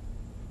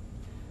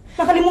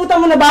 Nakalimutan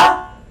mo na ba?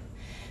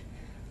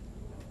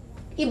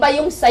 Iba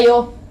yung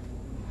sayo.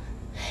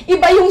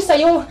 Iba yung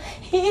sayo.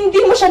 Hindi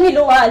mo siya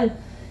niluwal.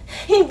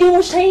 Hindi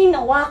mo siya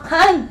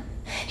hinawakan.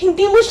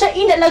 Hindi mo siya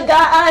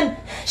inalagaan.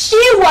 She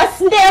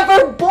was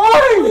never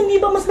born! Hindi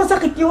ba mas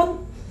masakit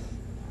yun?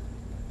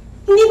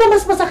 Hindi ba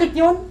mas masakit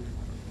yun?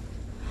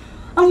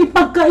 Ang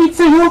ipagkait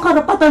sa'yo ang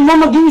karapatan mo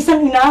maging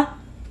isang ina?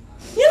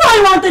 You know I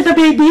wanted a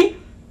baby.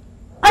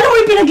 Alam mo,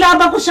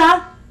 pinaglaban ko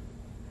siya.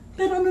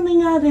 Pero ano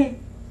nangyari?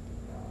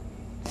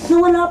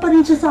 Nawala pa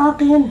rin siya sa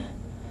akin.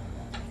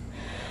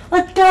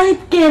 At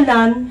kahit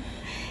kailan,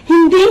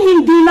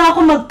 hindi na ako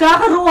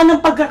magkakaroon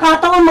ng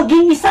pagkakataon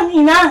maging isang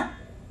ina.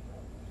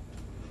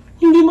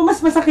 Hindi mo mas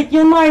masakit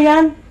yun,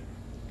 Marian?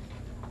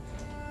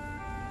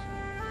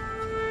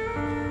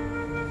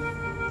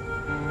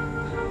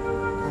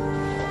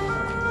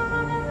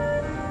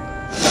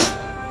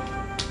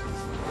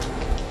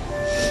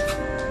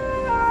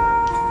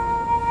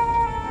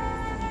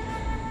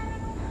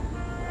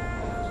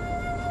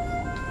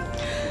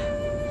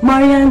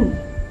 Marian,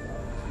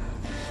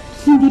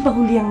 hindi pa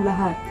huli ang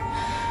lahat.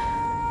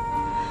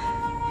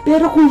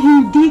 Pero kung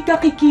hindi ka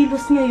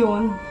kikilos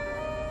ngayon,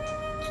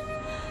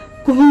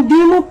 kung hindi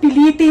mo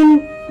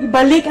pilitin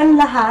ibalik ang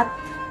lahat,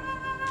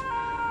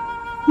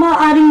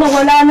 maaaring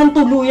mawala ng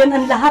tuluyan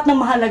ang lahat ng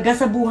mahalaga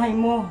sa buhay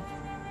mo.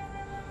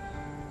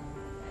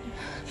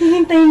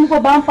 Hihintayin mo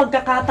pa ba ang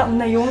pagkakataon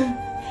na yun?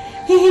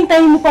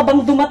 Hihintayin mo pa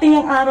bang dumating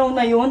ang araw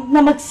na yun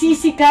na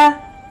magsisi ka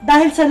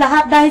dahil sa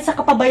lahat, dahil sa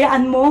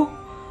kapabayaan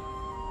mo?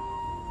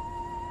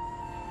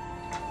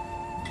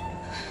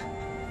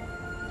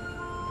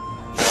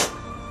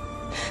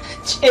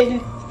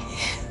 Jelly.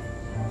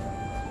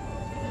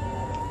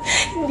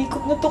 Hindi ko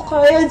na to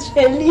kaya,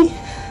 Jelly.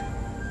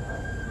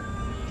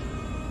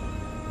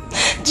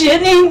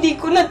 Jelly, hindi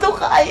ko na to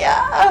kaya.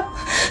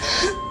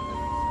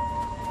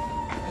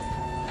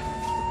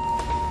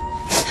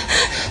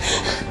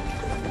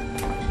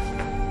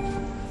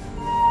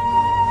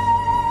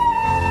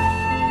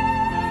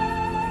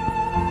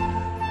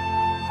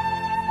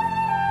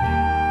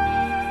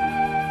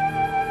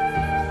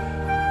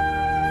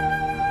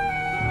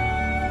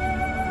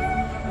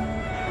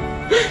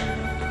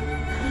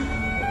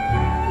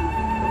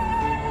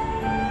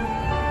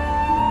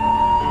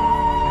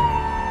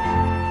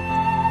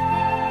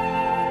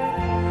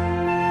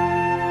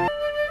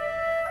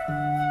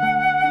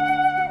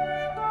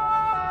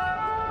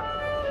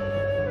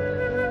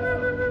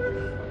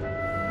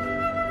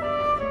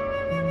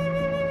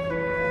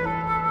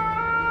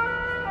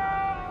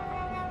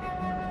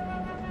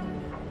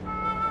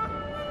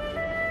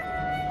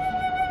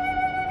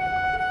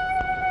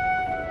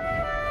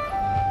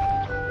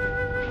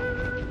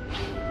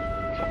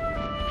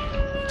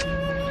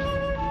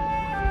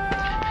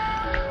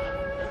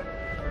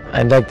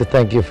 I'd like to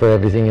thank you for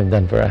everything you've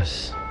done for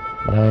us.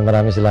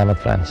 Maraming salamat,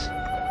 Franz.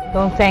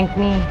 Don't thank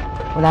me.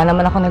 Wala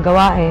naman ako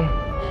nagawa eh.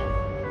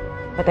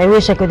 But I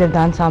wish I could have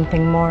done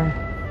something more.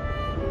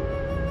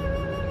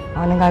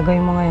 Ano nang gagawin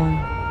mo ngayon?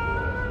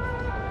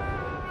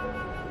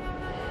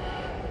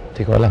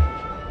 Hindi ko alam.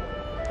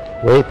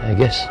 Wait, I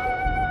guess.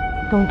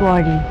 Don't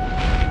worry.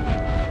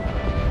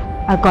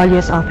 I'll call you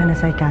as often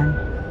as I can.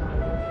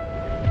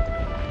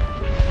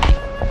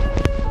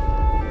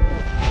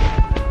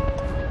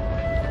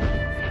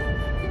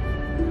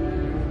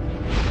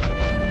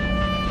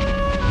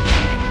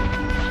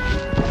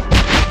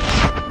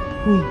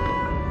 Uy,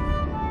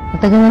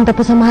 matagal nang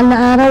tapos ang mahal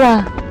na araw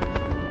ah.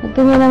 Ba't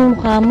ganyan ang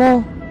mukha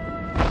mo?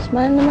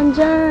 Smile naman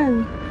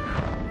dyan.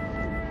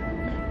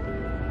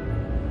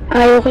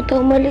 Ayaw kita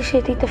umalis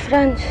eh, Tita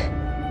Franz.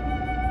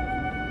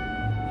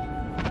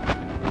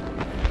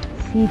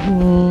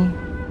 Sydney,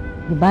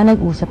 di ba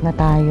nag-usap na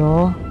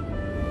tayo?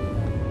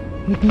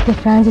 Your Tita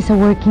Franz is a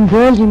working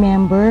girl,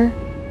 remember?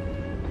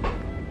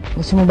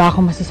 Gusto mo ba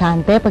ako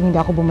masasante pag hindi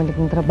ako bumalik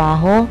ng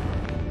trabaho?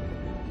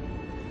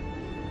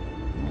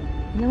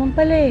 Naman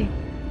pala eh.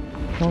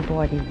 Don't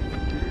worry.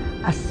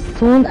 As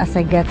soon as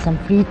I get some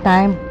free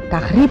time,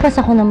 kakaripas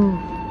ako ng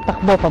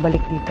takbo pabalik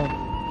dito.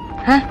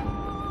 Ha?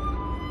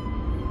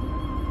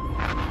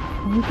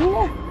 Hindi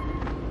na.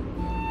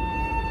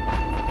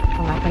 O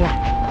nga pala.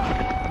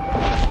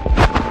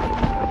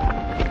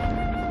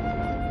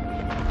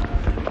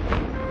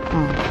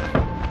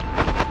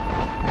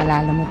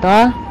 Alala mo to?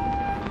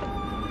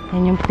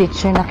 Yan yung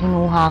picture na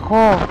kinuha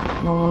ko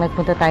nung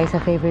nagpunta tayo sa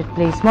favorite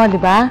place mo,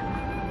 di ba?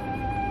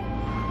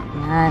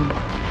 Yan.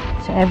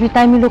 So every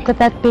time you look at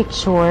that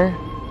picture,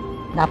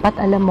 dapat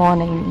alam mo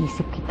na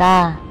iniisip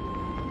kita.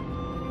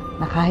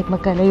 Na kahit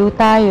magkalayo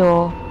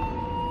tayo,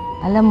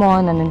 alam mo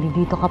na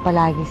nandito ka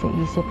palagi sa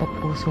isip at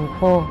puso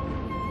ko.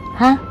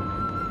 Ha?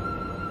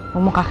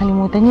 Huwag mo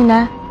kakalimutan yun,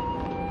 ha?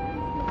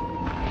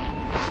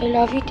 I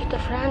love you, Tita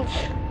Franz.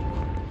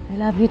 I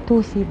love you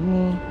too,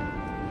 Sydney.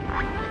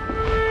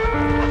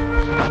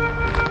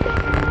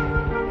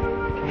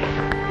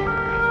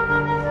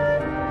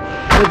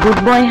 You're a good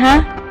boy,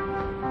 ha?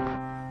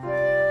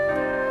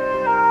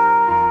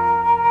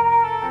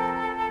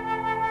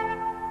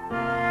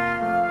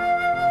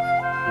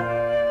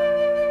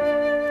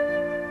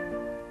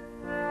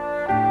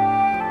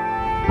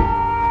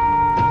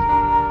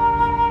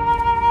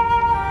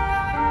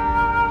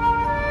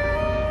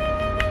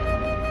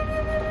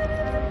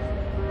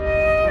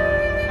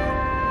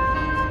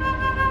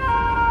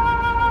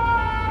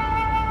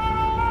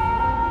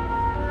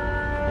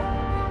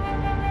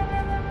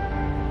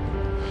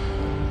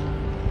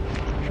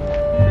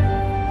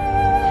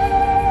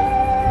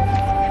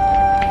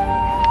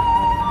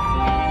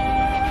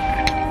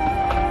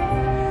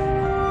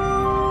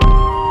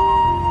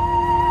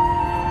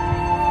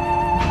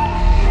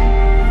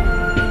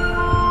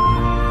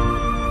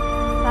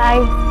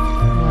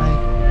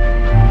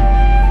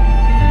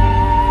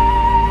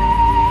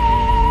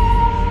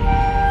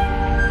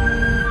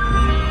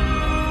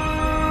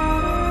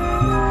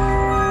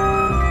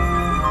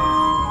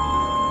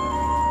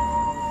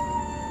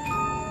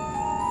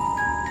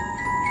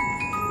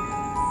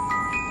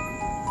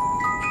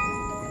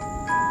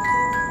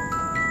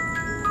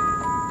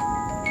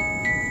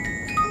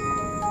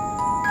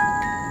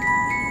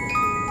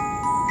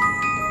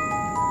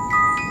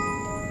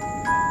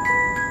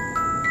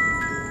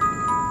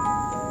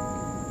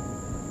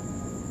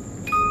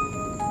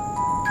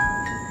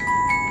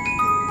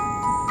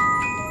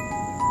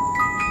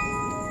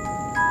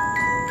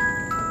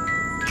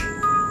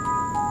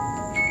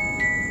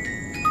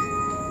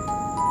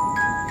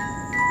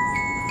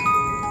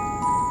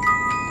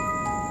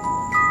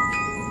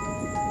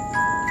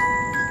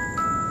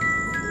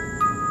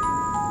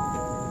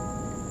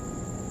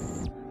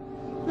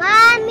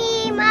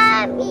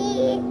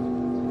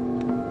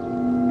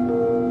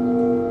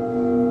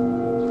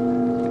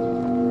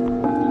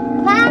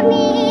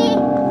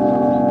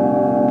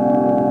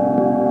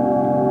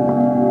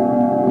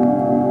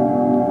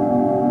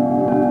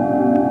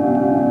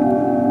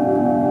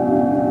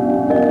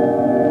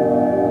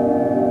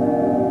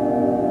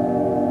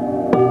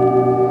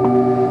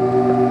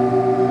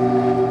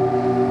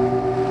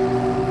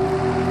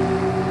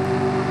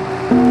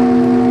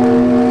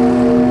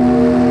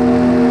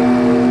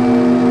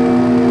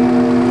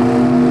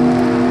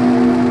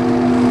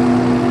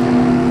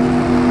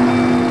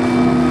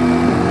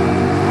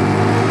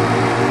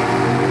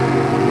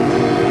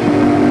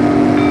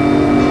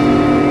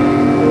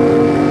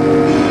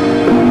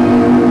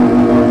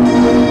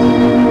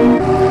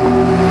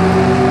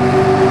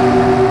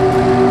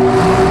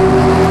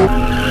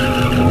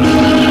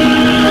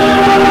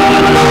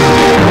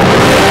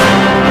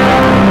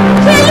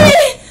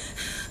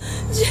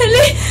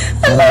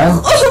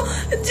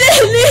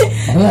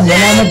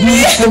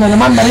 na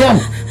naman, Marian?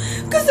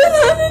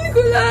 Kasalanan ko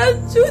lahat,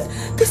 Jude.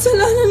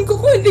 Kasalanan ko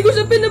kung hindi ko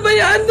siya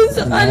pinabayaan dun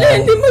sa kanya.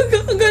 Hindi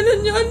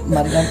magkakaganon yun.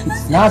 Marian,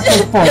 it's not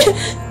your fault.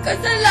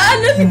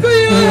 Kasalanan ko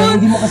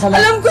yun. Hindi mo kasalanan.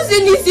 Alam ko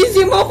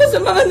sinisisi mo ako sa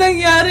mga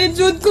nangyari,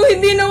 Jude. Kung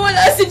hindi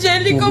nawala si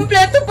Jelly,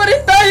 kompleto pa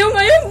rin tayo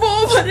ngayon.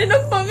 Buo pa rin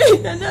ang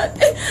pamilya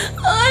natin.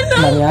 Ang anak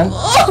Marian,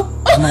 ko.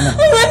 tama na.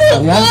 Ang anak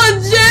Marian? ko,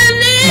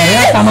 Jelly!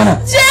 Marian, tama na.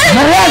 Jelly!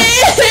 Marian!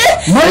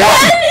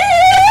 Marian!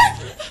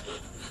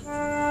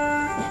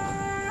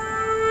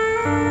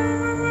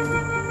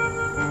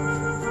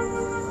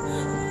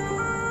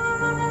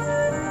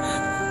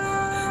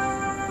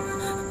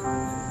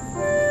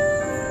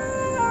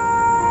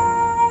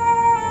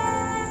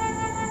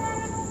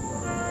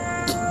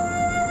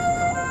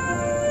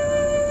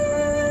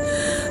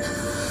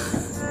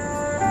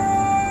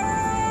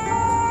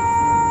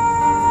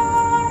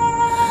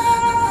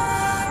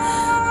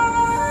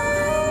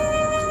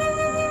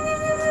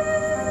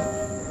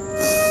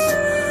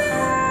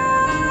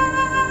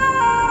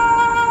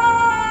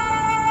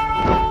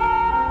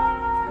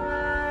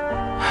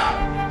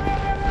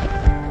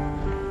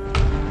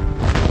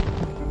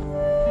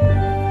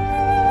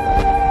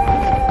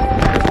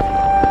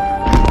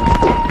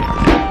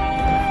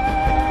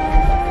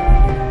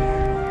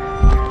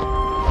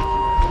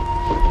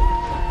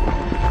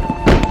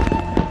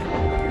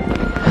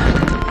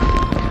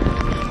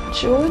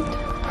 Jude?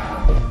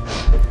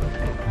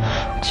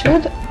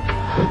 Jude?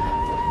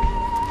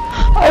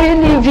 Are you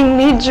leaving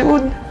me,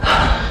 Jude?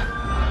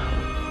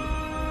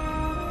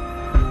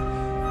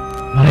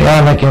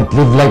 Marian, I can't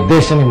live like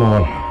this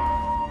anymore.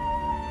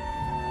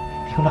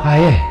 Hindi ko na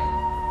kaya eh.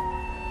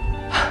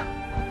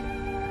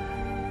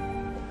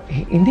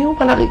 Hindi mo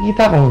pa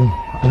nakikita kung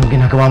anong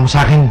ginagawa mo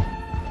sa akin.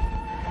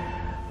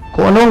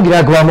 Kung ano ang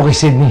ginagawa mo kay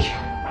Sydney.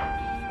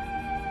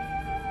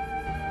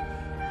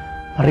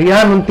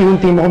 Marian,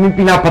 unti-unti mo kaming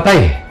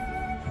pinapatay.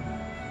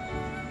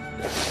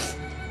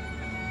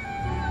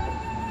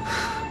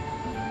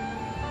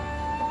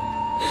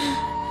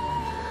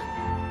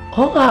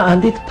 Oo nga,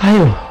 andito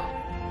tayo.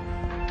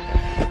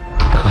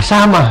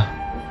 Kasama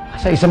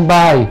sa isang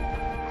bahay.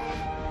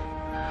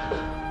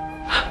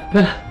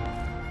 Pero,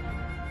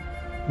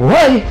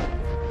 buhay.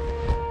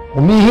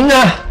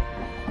 Humihinga.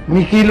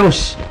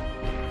 Humikilos.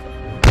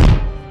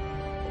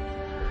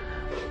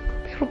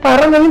 Pero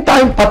parang namin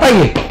tayong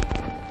patay eh.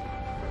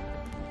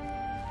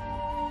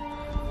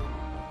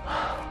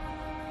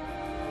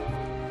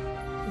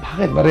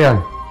 Bakit, Marian?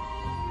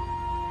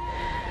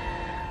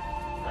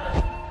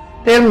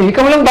 Tell me,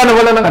 ikaw lang ba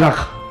nawala ng anak?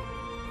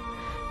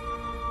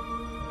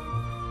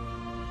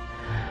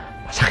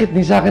 Masakit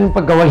din sa akin ang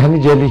pagkawalan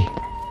ni Jelly.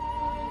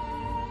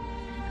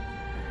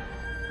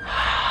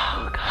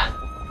 Oh, God.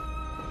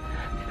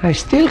 I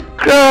still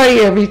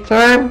cry every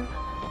time.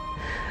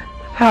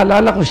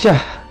 Naalala ko siya.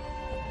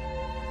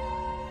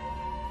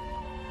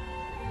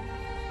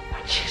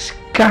 But she's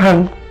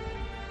gone.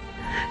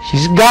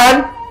 She's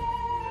gone.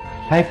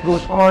 Life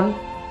goes on.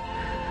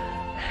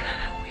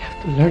 We have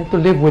to learn to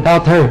live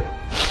without her.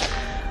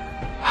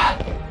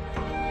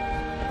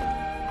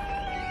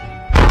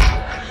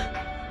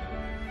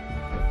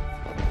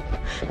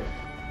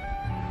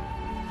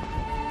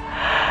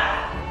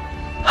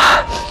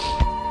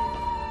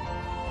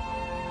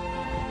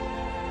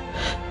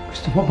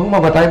 Gusto mo bang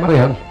mamatay,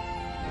 Marian?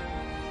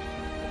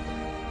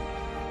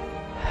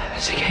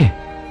 Sige.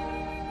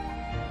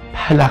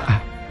 Bahala ka.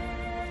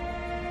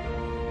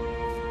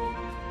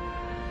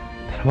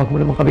 Huwag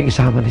mo naman kaming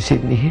isama ni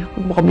Sydney.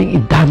 Huwag mo kaming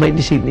idamay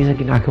ni Sydney sa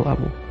ginagawa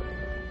mo.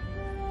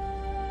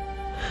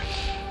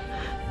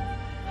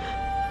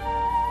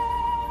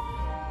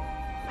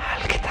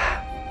 Mahal kita.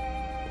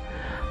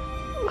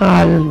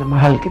 Mahal na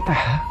mahal kita.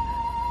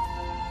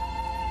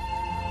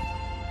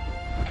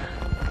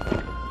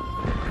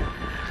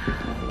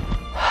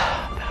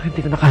 Pero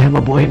hindi ko na kaya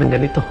mabuhay ng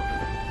ganito.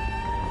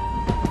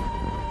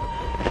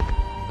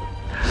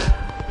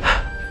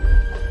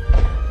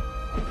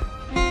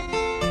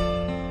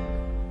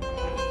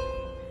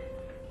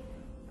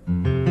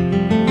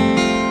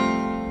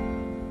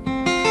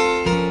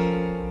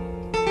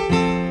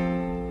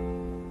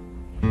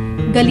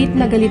 Galit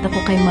na galit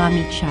ako kay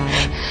Mommy Chad.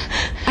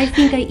 I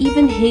think I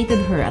even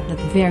hated her at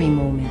that very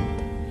moment.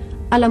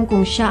 Alam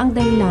kong siya ang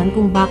dahilan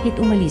kung bakit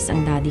umalis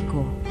ang daddy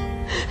ko.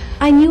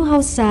 I knew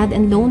how sad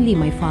and lonely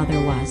my father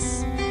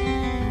was.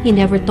 He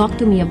never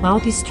talked to me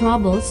about his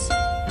troubles,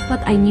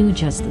 but I knew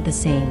just the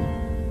same.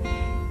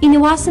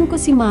 Iniwasan ko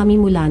si Mommy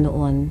mula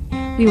noon.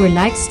 We were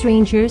like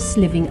strangers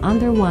living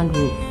under one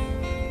roof.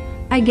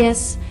 I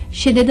guess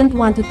she didn't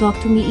want to talk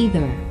to me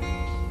either.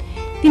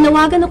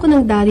 Tinawagan ako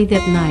ng daddy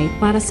that night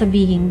para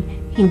sabihin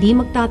hindi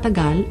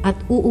magtatagal at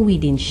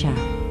uuwi din siya.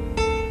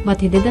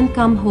 But he didn't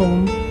come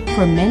home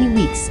for many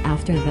weeks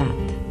after that.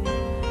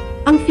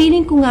 Ang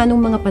feeling ko nga nung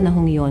mga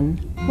panahong yon,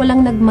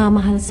 walang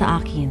nagmamahal sa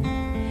akin.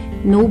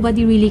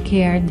 Nobody really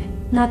cared,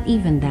 not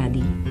even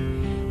daddy.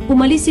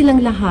 Umalis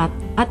silang lahat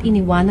at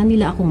iniwanan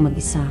nila akong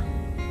mag-isa.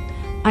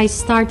 I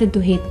started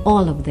to hate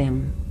all of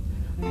them.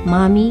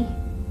 Mommy,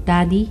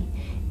 Daddy,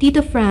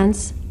 Tito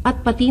Franz,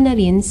 at pati na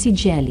rin si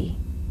Jelly.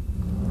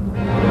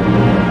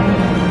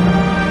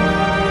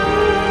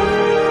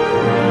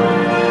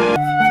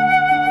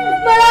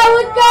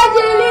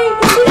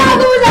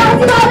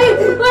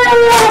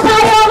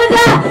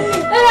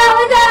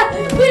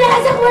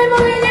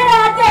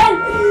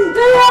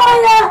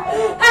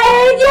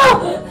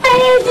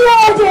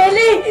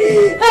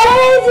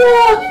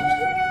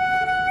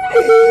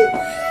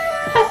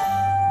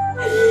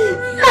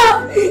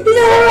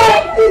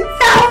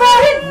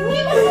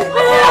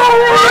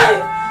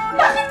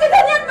 Bakit ka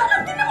ganyan? Bakit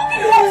hindi mo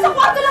kinuha sa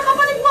kwarto ng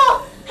kapatid mo?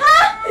 Ha?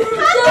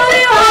 Tingnan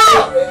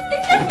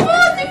mo!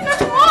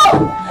 Tingnan mo!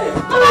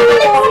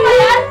 Mamamalik mo ba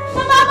yan?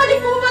 Mamamalik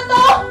mo ba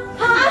to?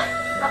 Ha?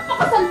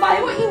 Napakasalbahe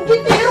mo!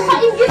 Inggitero ka!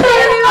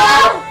 Inggitero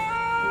ka!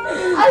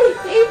 I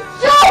hate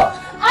you!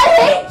 I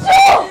hate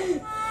you!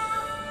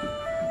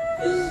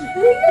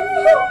 Tingnan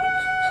mo!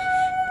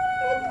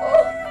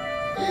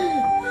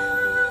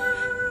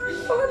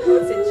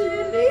 Ano si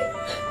Jelly?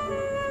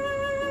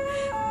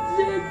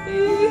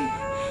 Jelly!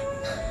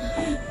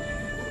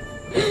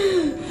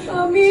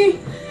 Mami!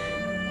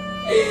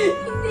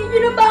 Hindi niyo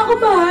na ba ako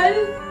mahal?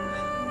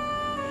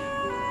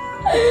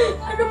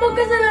 Ano bang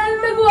kasalanan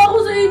nagawa ko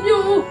sa inyo?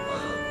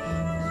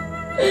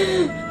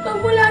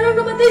 Magmula nung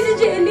namatay si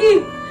Jelly,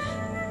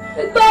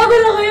 nagbago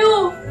na kayo.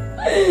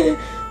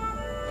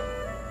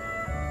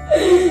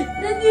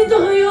 Nandito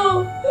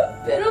kayo,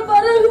 pero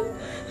parang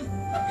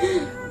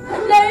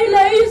ang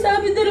layo-layo sa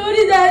amin dalawa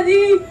ni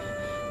Daddy.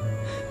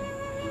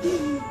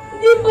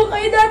 Hindi po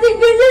kayo dating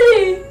ganyan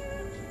eh.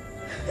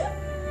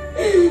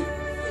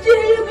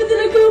 Jelly na ba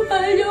talaga ang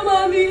mahal niyo,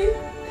 Mami?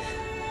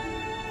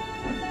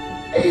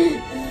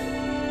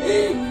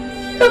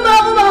 Hindi na ba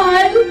ako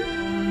mahal?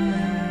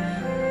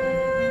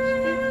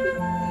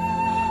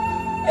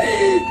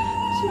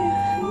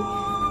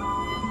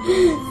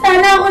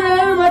 Sana ako na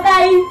lang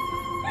namatay.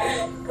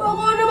 Kung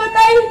ako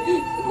namatay,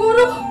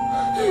 siguro,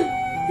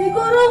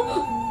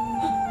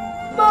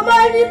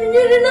 mamahalin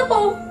niyo rin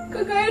ako.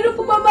 Kagaya ng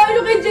pagmamahal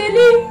niyo kay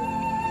Jelly.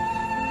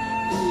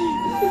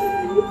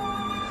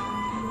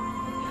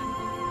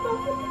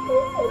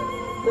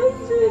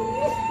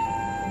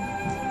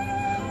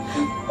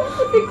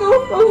 Bakit ikaw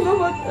pang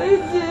namatay,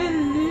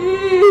 Jelly?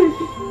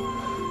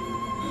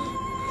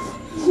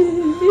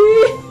 Jelly?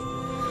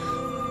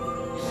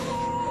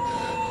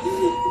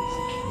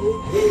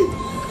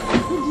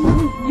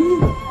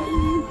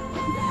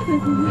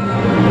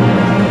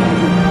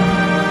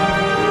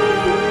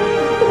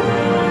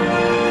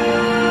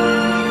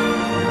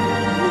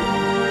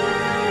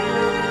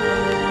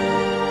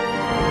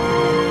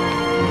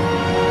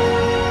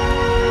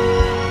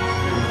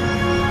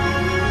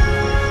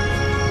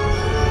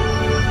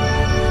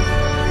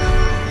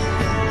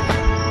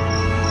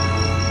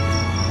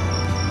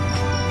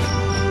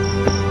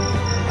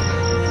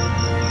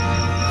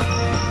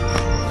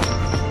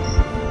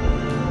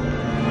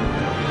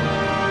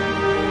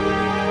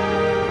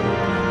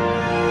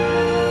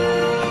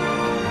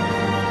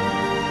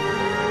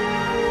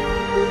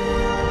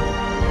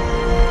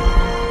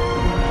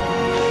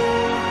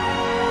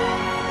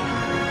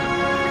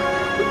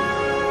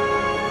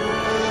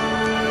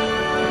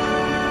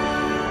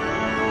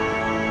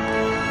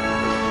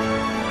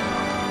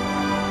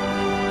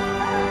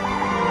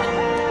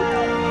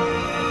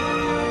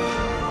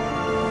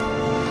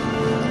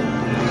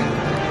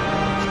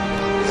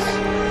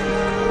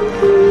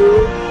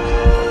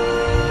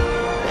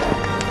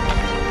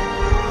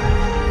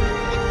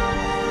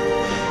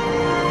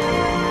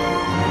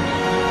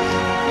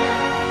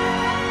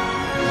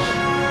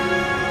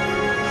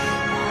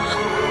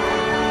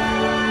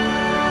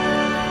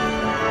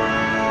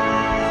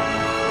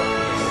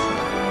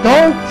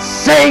 Don't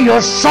say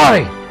you're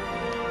sorry!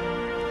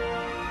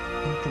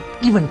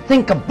 Don't even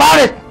think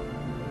about it!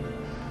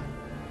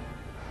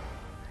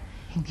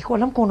 Hindi ko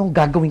alam kung anong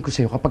gagawin ko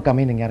sa'yo kapag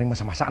may nangyaring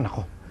masama sa anak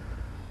ko.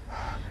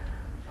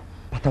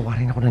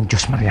 Patawarin ako ng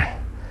Diyos, Marian.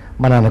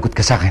 Mananagot ka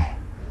sa akin.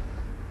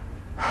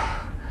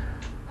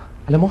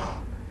 Alam mo,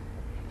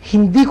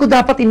 hindi ko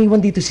dapat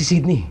iniwan dito si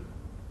Sydney.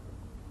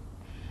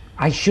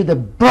 I should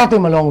have brought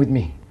him along with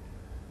me.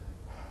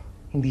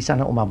 Hindi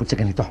sana umabot sa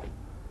ganito.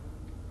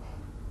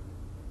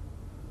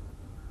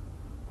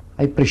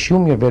 I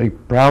presume you're very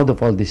proud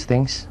of all these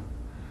things.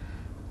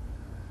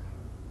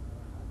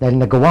 Dahil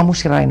nagawa mo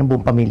sirain ang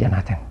buong pamilya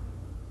natin.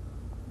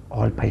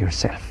 All by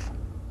yourself.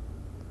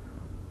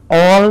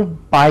 All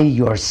by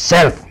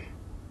yourself.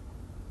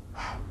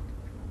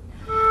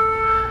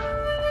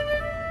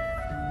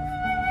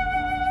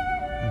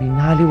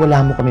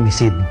 Binaliwala mo kami ni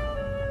Sid.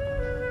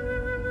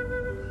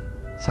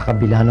 Sa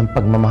kabila ng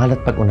pagmamahal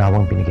at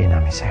pag-unawang binigay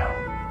namin sa'yo.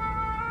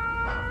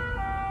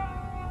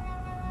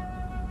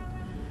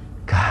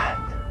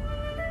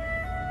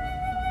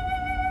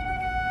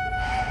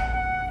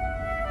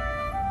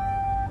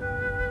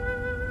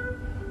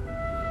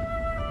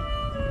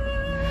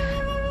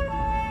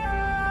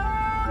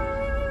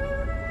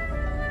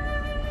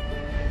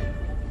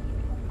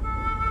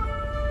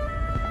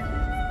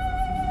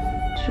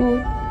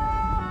 Jude.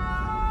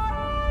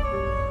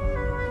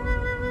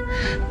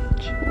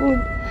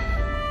 Jude.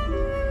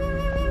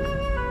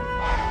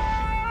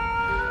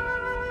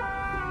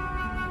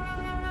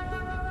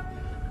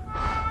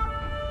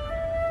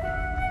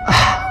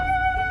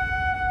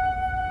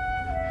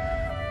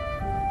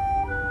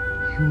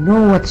 You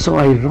know what's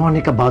so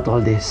ironic about all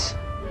this?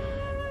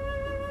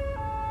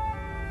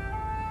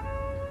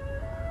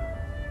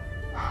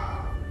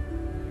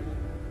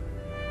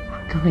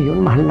 Hanggang ngayon,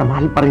 mahal na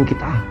mahal pa rin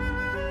kita.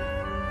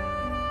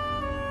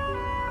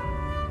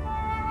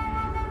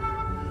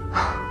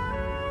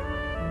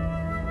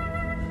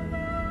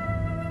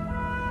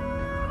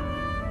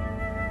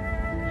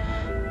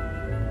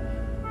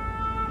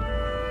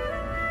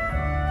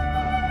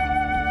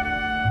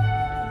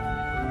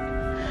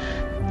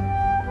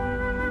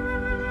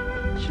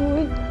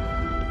 Jude.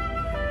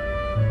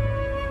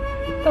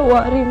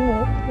 Tawarin mo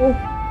ako.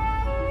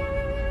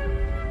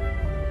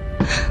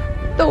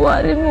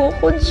 Tawarin mo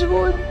ako,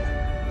 Jude.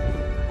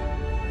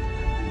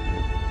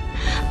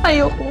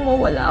 Ayokong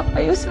mawala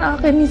kayo sa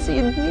akin ni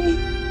Sydney.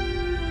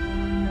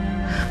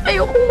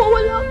 Ayokong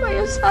mawala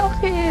kayo sa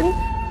akin.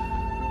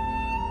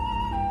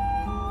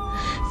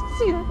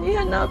 Sydney,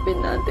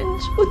 hanapin natin,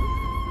 Jude.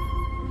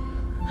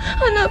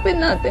 Hanapin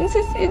natin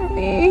si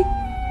Sydney.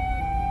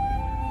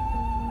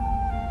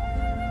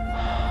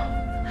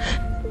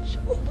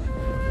 Jude.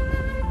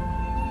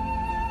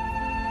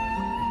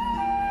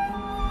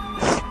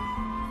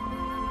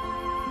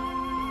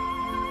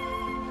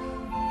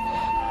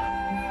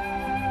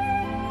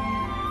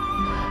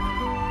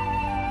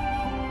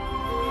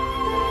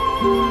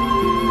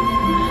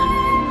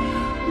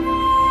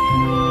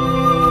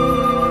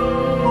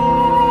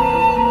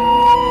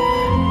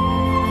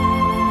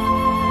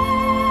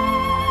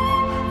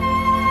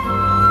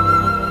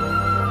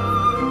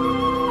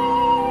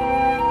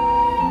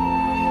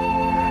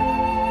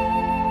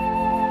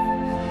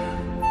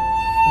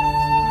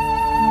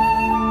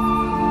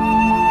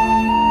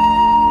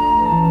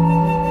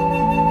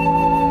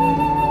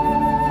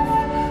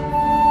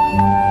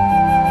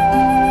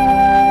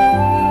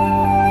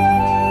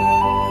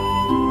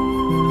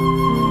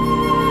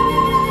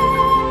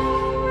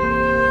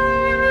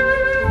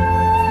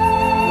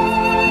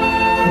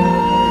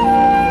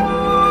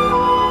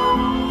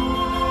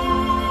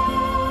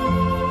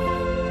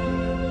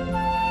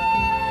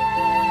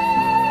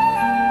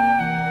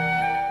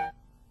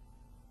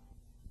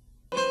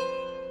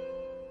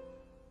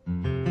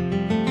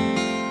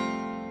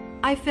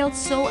 I felt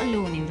so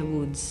alone in the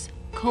woods,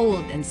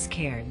 cold and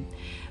scared.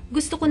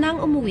 Gusto ko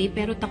nang umuwi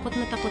pero takot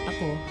na takot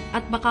ako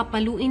at baka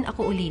paluin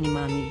ako uli ni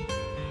Mami.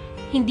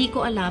 Hindi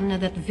ko alam na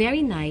that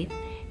very night,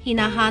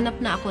 hinahanap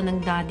na ako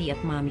ng daddy at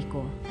mami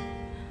ko.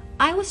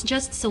 I was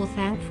just so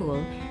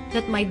thankful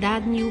that my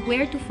dad knew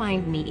where to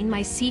find me in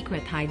my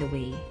secret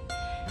hideaway.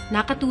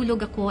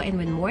 Nakatulog ako and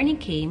when morning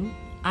came,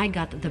 I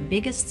got the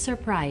biggest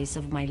surprise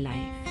of my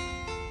life.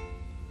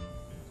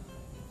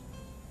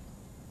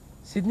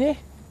 Sydney?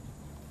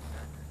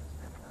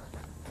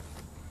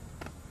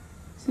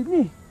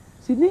 Sydney?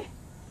 Sydney?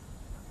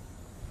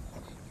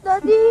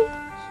 Daddy!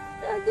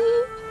 Daddy!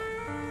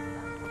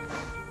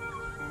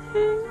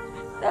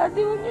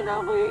 Daddy, huwag niyo na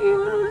ako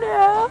iiwan uli,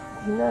 ha?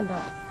 Hindi na.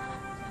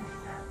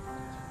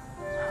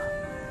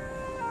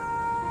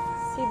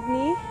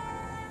 Sydney?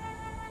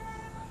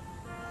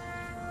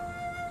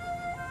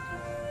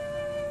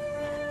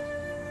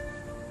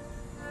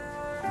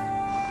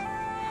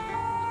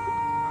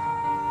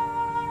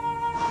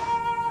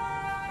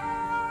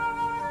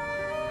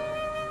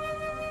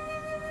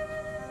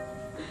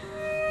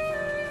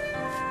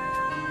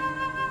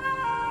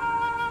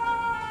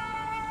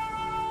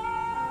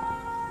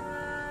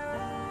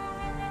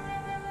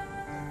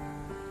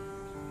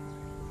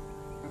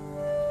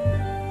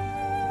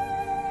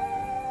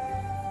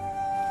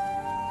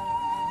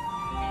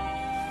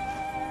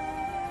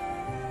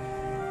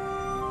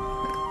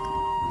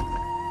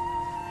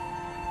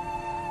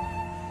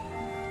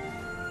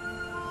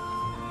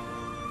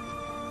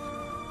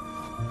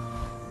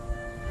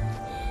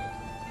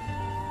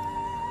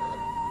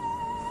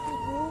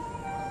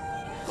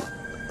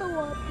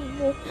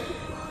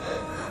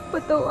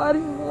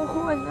 Patawarin mo ako,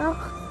 anak.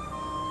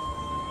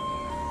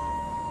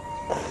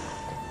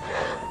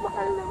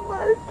 Mahal na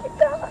mahal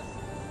kita.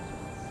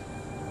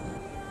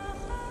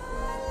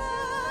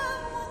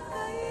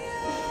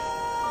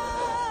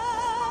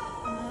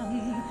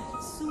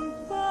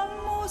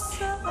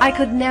 I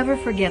could never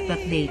forget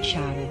that day,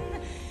 Charo.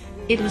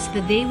 It was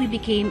the day we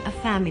became a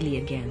family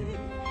again.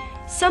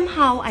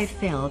 Somehow I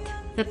felt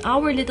that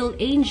our little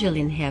angel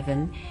in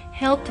heaven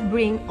helped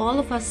bring all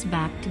of us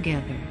back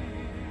together.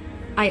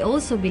 I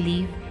also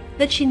believe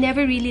that she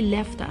never really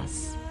left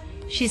us.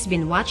 She's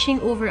been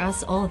watching over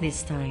us all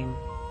this time.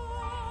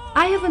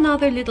 I have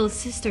another little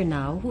sister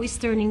now who is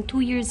turning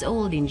 2 years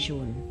old in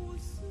June.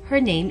 Her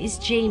name is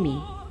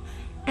Jamie,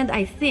 and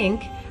I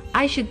think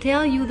I should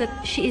tell you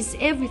that she is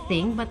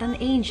everything but an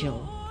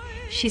angel.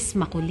 She's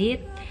makulit,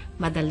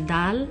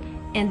 madaldal,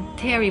 and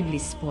terribly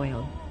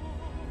spoiled.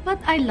 But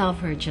I love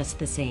her just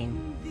the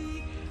same.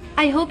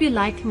 I hope you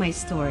liked my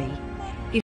story.